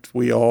effect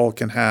we all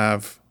can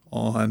have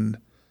on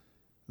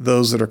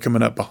those that are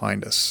coming up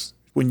behind us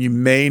when you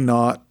may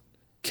not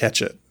catch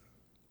it.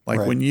 Like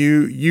right. When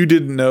you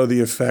didn't know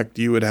the effect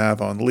you would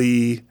have on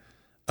Lee,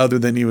 other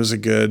than he was a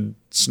good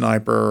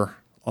sniper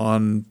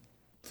on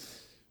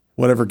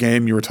whatever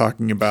game you were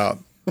talking about.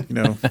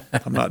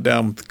 I'm not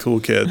down with the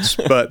cool kids,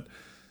 but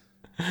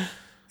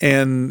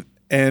and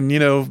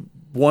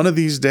one of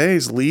these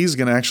days Lee's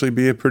going to actually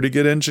be a pretty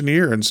good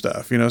engineer and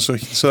stuff, so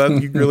that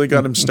you really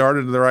got him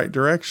started in the right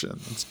direction.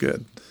 That's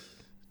good.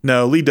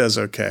 No, Lee does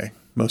okay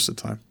most of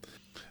the time.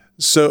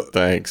 So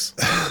thanks.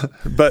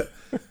 But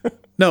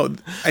no,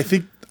 I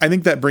think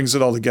that brings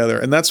it all together.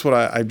 And that's what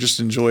I just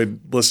enjoyed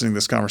listening to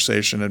this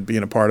conversation and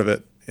being a part of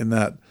it in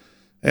that.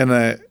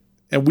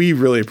 And we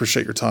really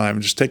appreciate your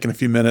time, just taking a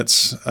few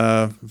minutes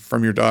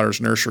from your daughter's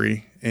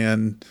nursery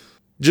and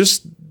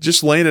just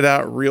laying it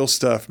out, real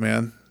stuff,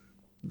 man.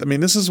 I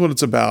mean, this is what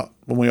it's about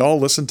when we all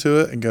listen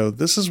to it and go,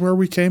 this is where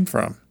we came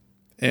from.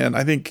 And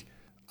I think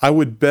I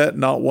would bet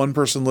not one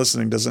person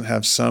listening doesn't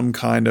have some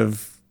kind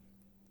of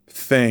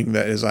thing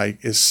that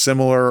is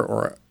similar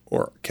or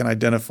can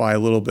identify a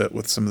little bit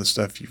with some of the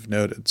stuff you've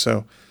noted.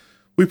 So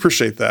we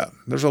appreciate that.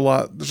 There's a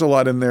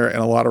lot in there, and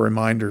a lot of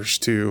reminders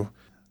to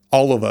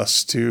all of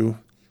us to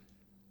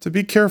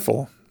be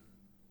careful.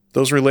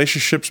 Those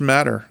relationships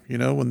matter.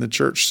 When the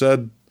church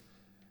said,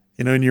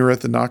 and you were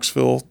at the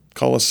Knoxville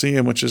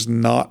Coliseum, which is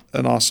not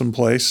an awesome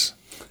place.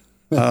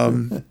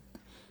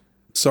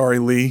 Sorry,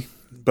 Lee,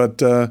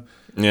 but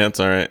yeah, it's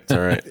all right. It's all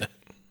right.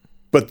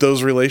 But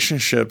those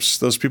relationships,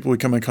 those people we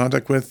come in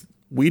contact with,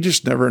 we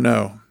just never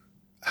know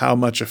how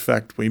much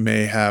effect we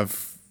may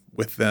have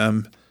with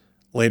them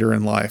later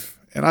in life.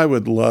 And I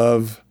would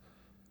love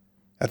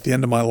at the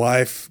end of my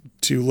life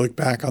to look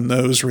back on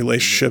those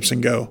relationships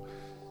and go,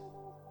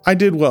 I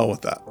did well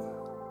with that.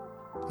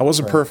 I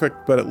wasn't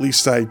perfect, but at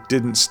least I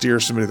didn't steer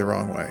somebody the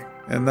wrong way.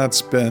 And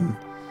that's been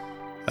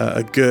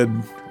a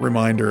good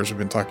reminder as we've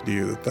been talking to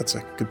you that that's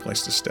a good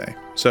place to stay.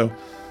 So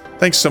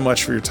thanks so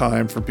much for your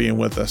time, for being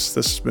with us.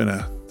 This has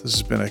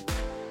been a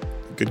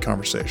good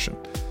conversation.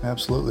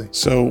 Absolutely.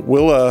 So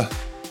we'll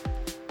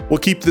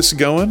keep this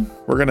going.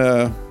 We're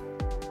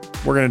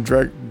gonna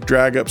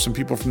drag up some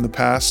people from the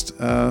past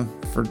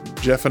for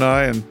Jeff and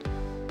I, and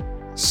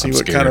see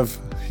what kind of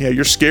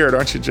you're scared,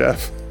 aren't you,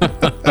 Jeff?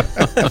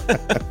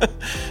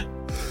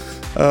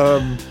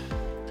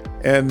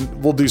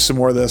 And we'll do some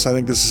more of this. I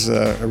think this is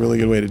a really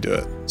good way to do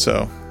it.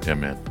 So yeah,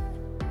 man.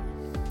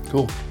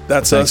 Cool.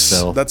 Thanks, us.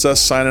 Phil. That's us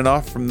signing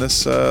off from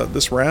this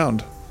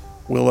round.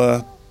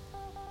 We'll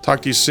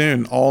talk to you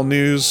soon. All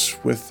news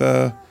with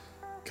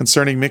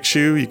concerning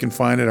MixU, you can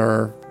find at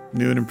our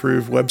new and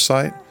improved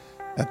website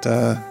at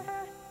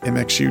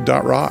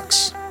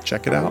mxu.rocks.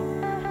 Check it out.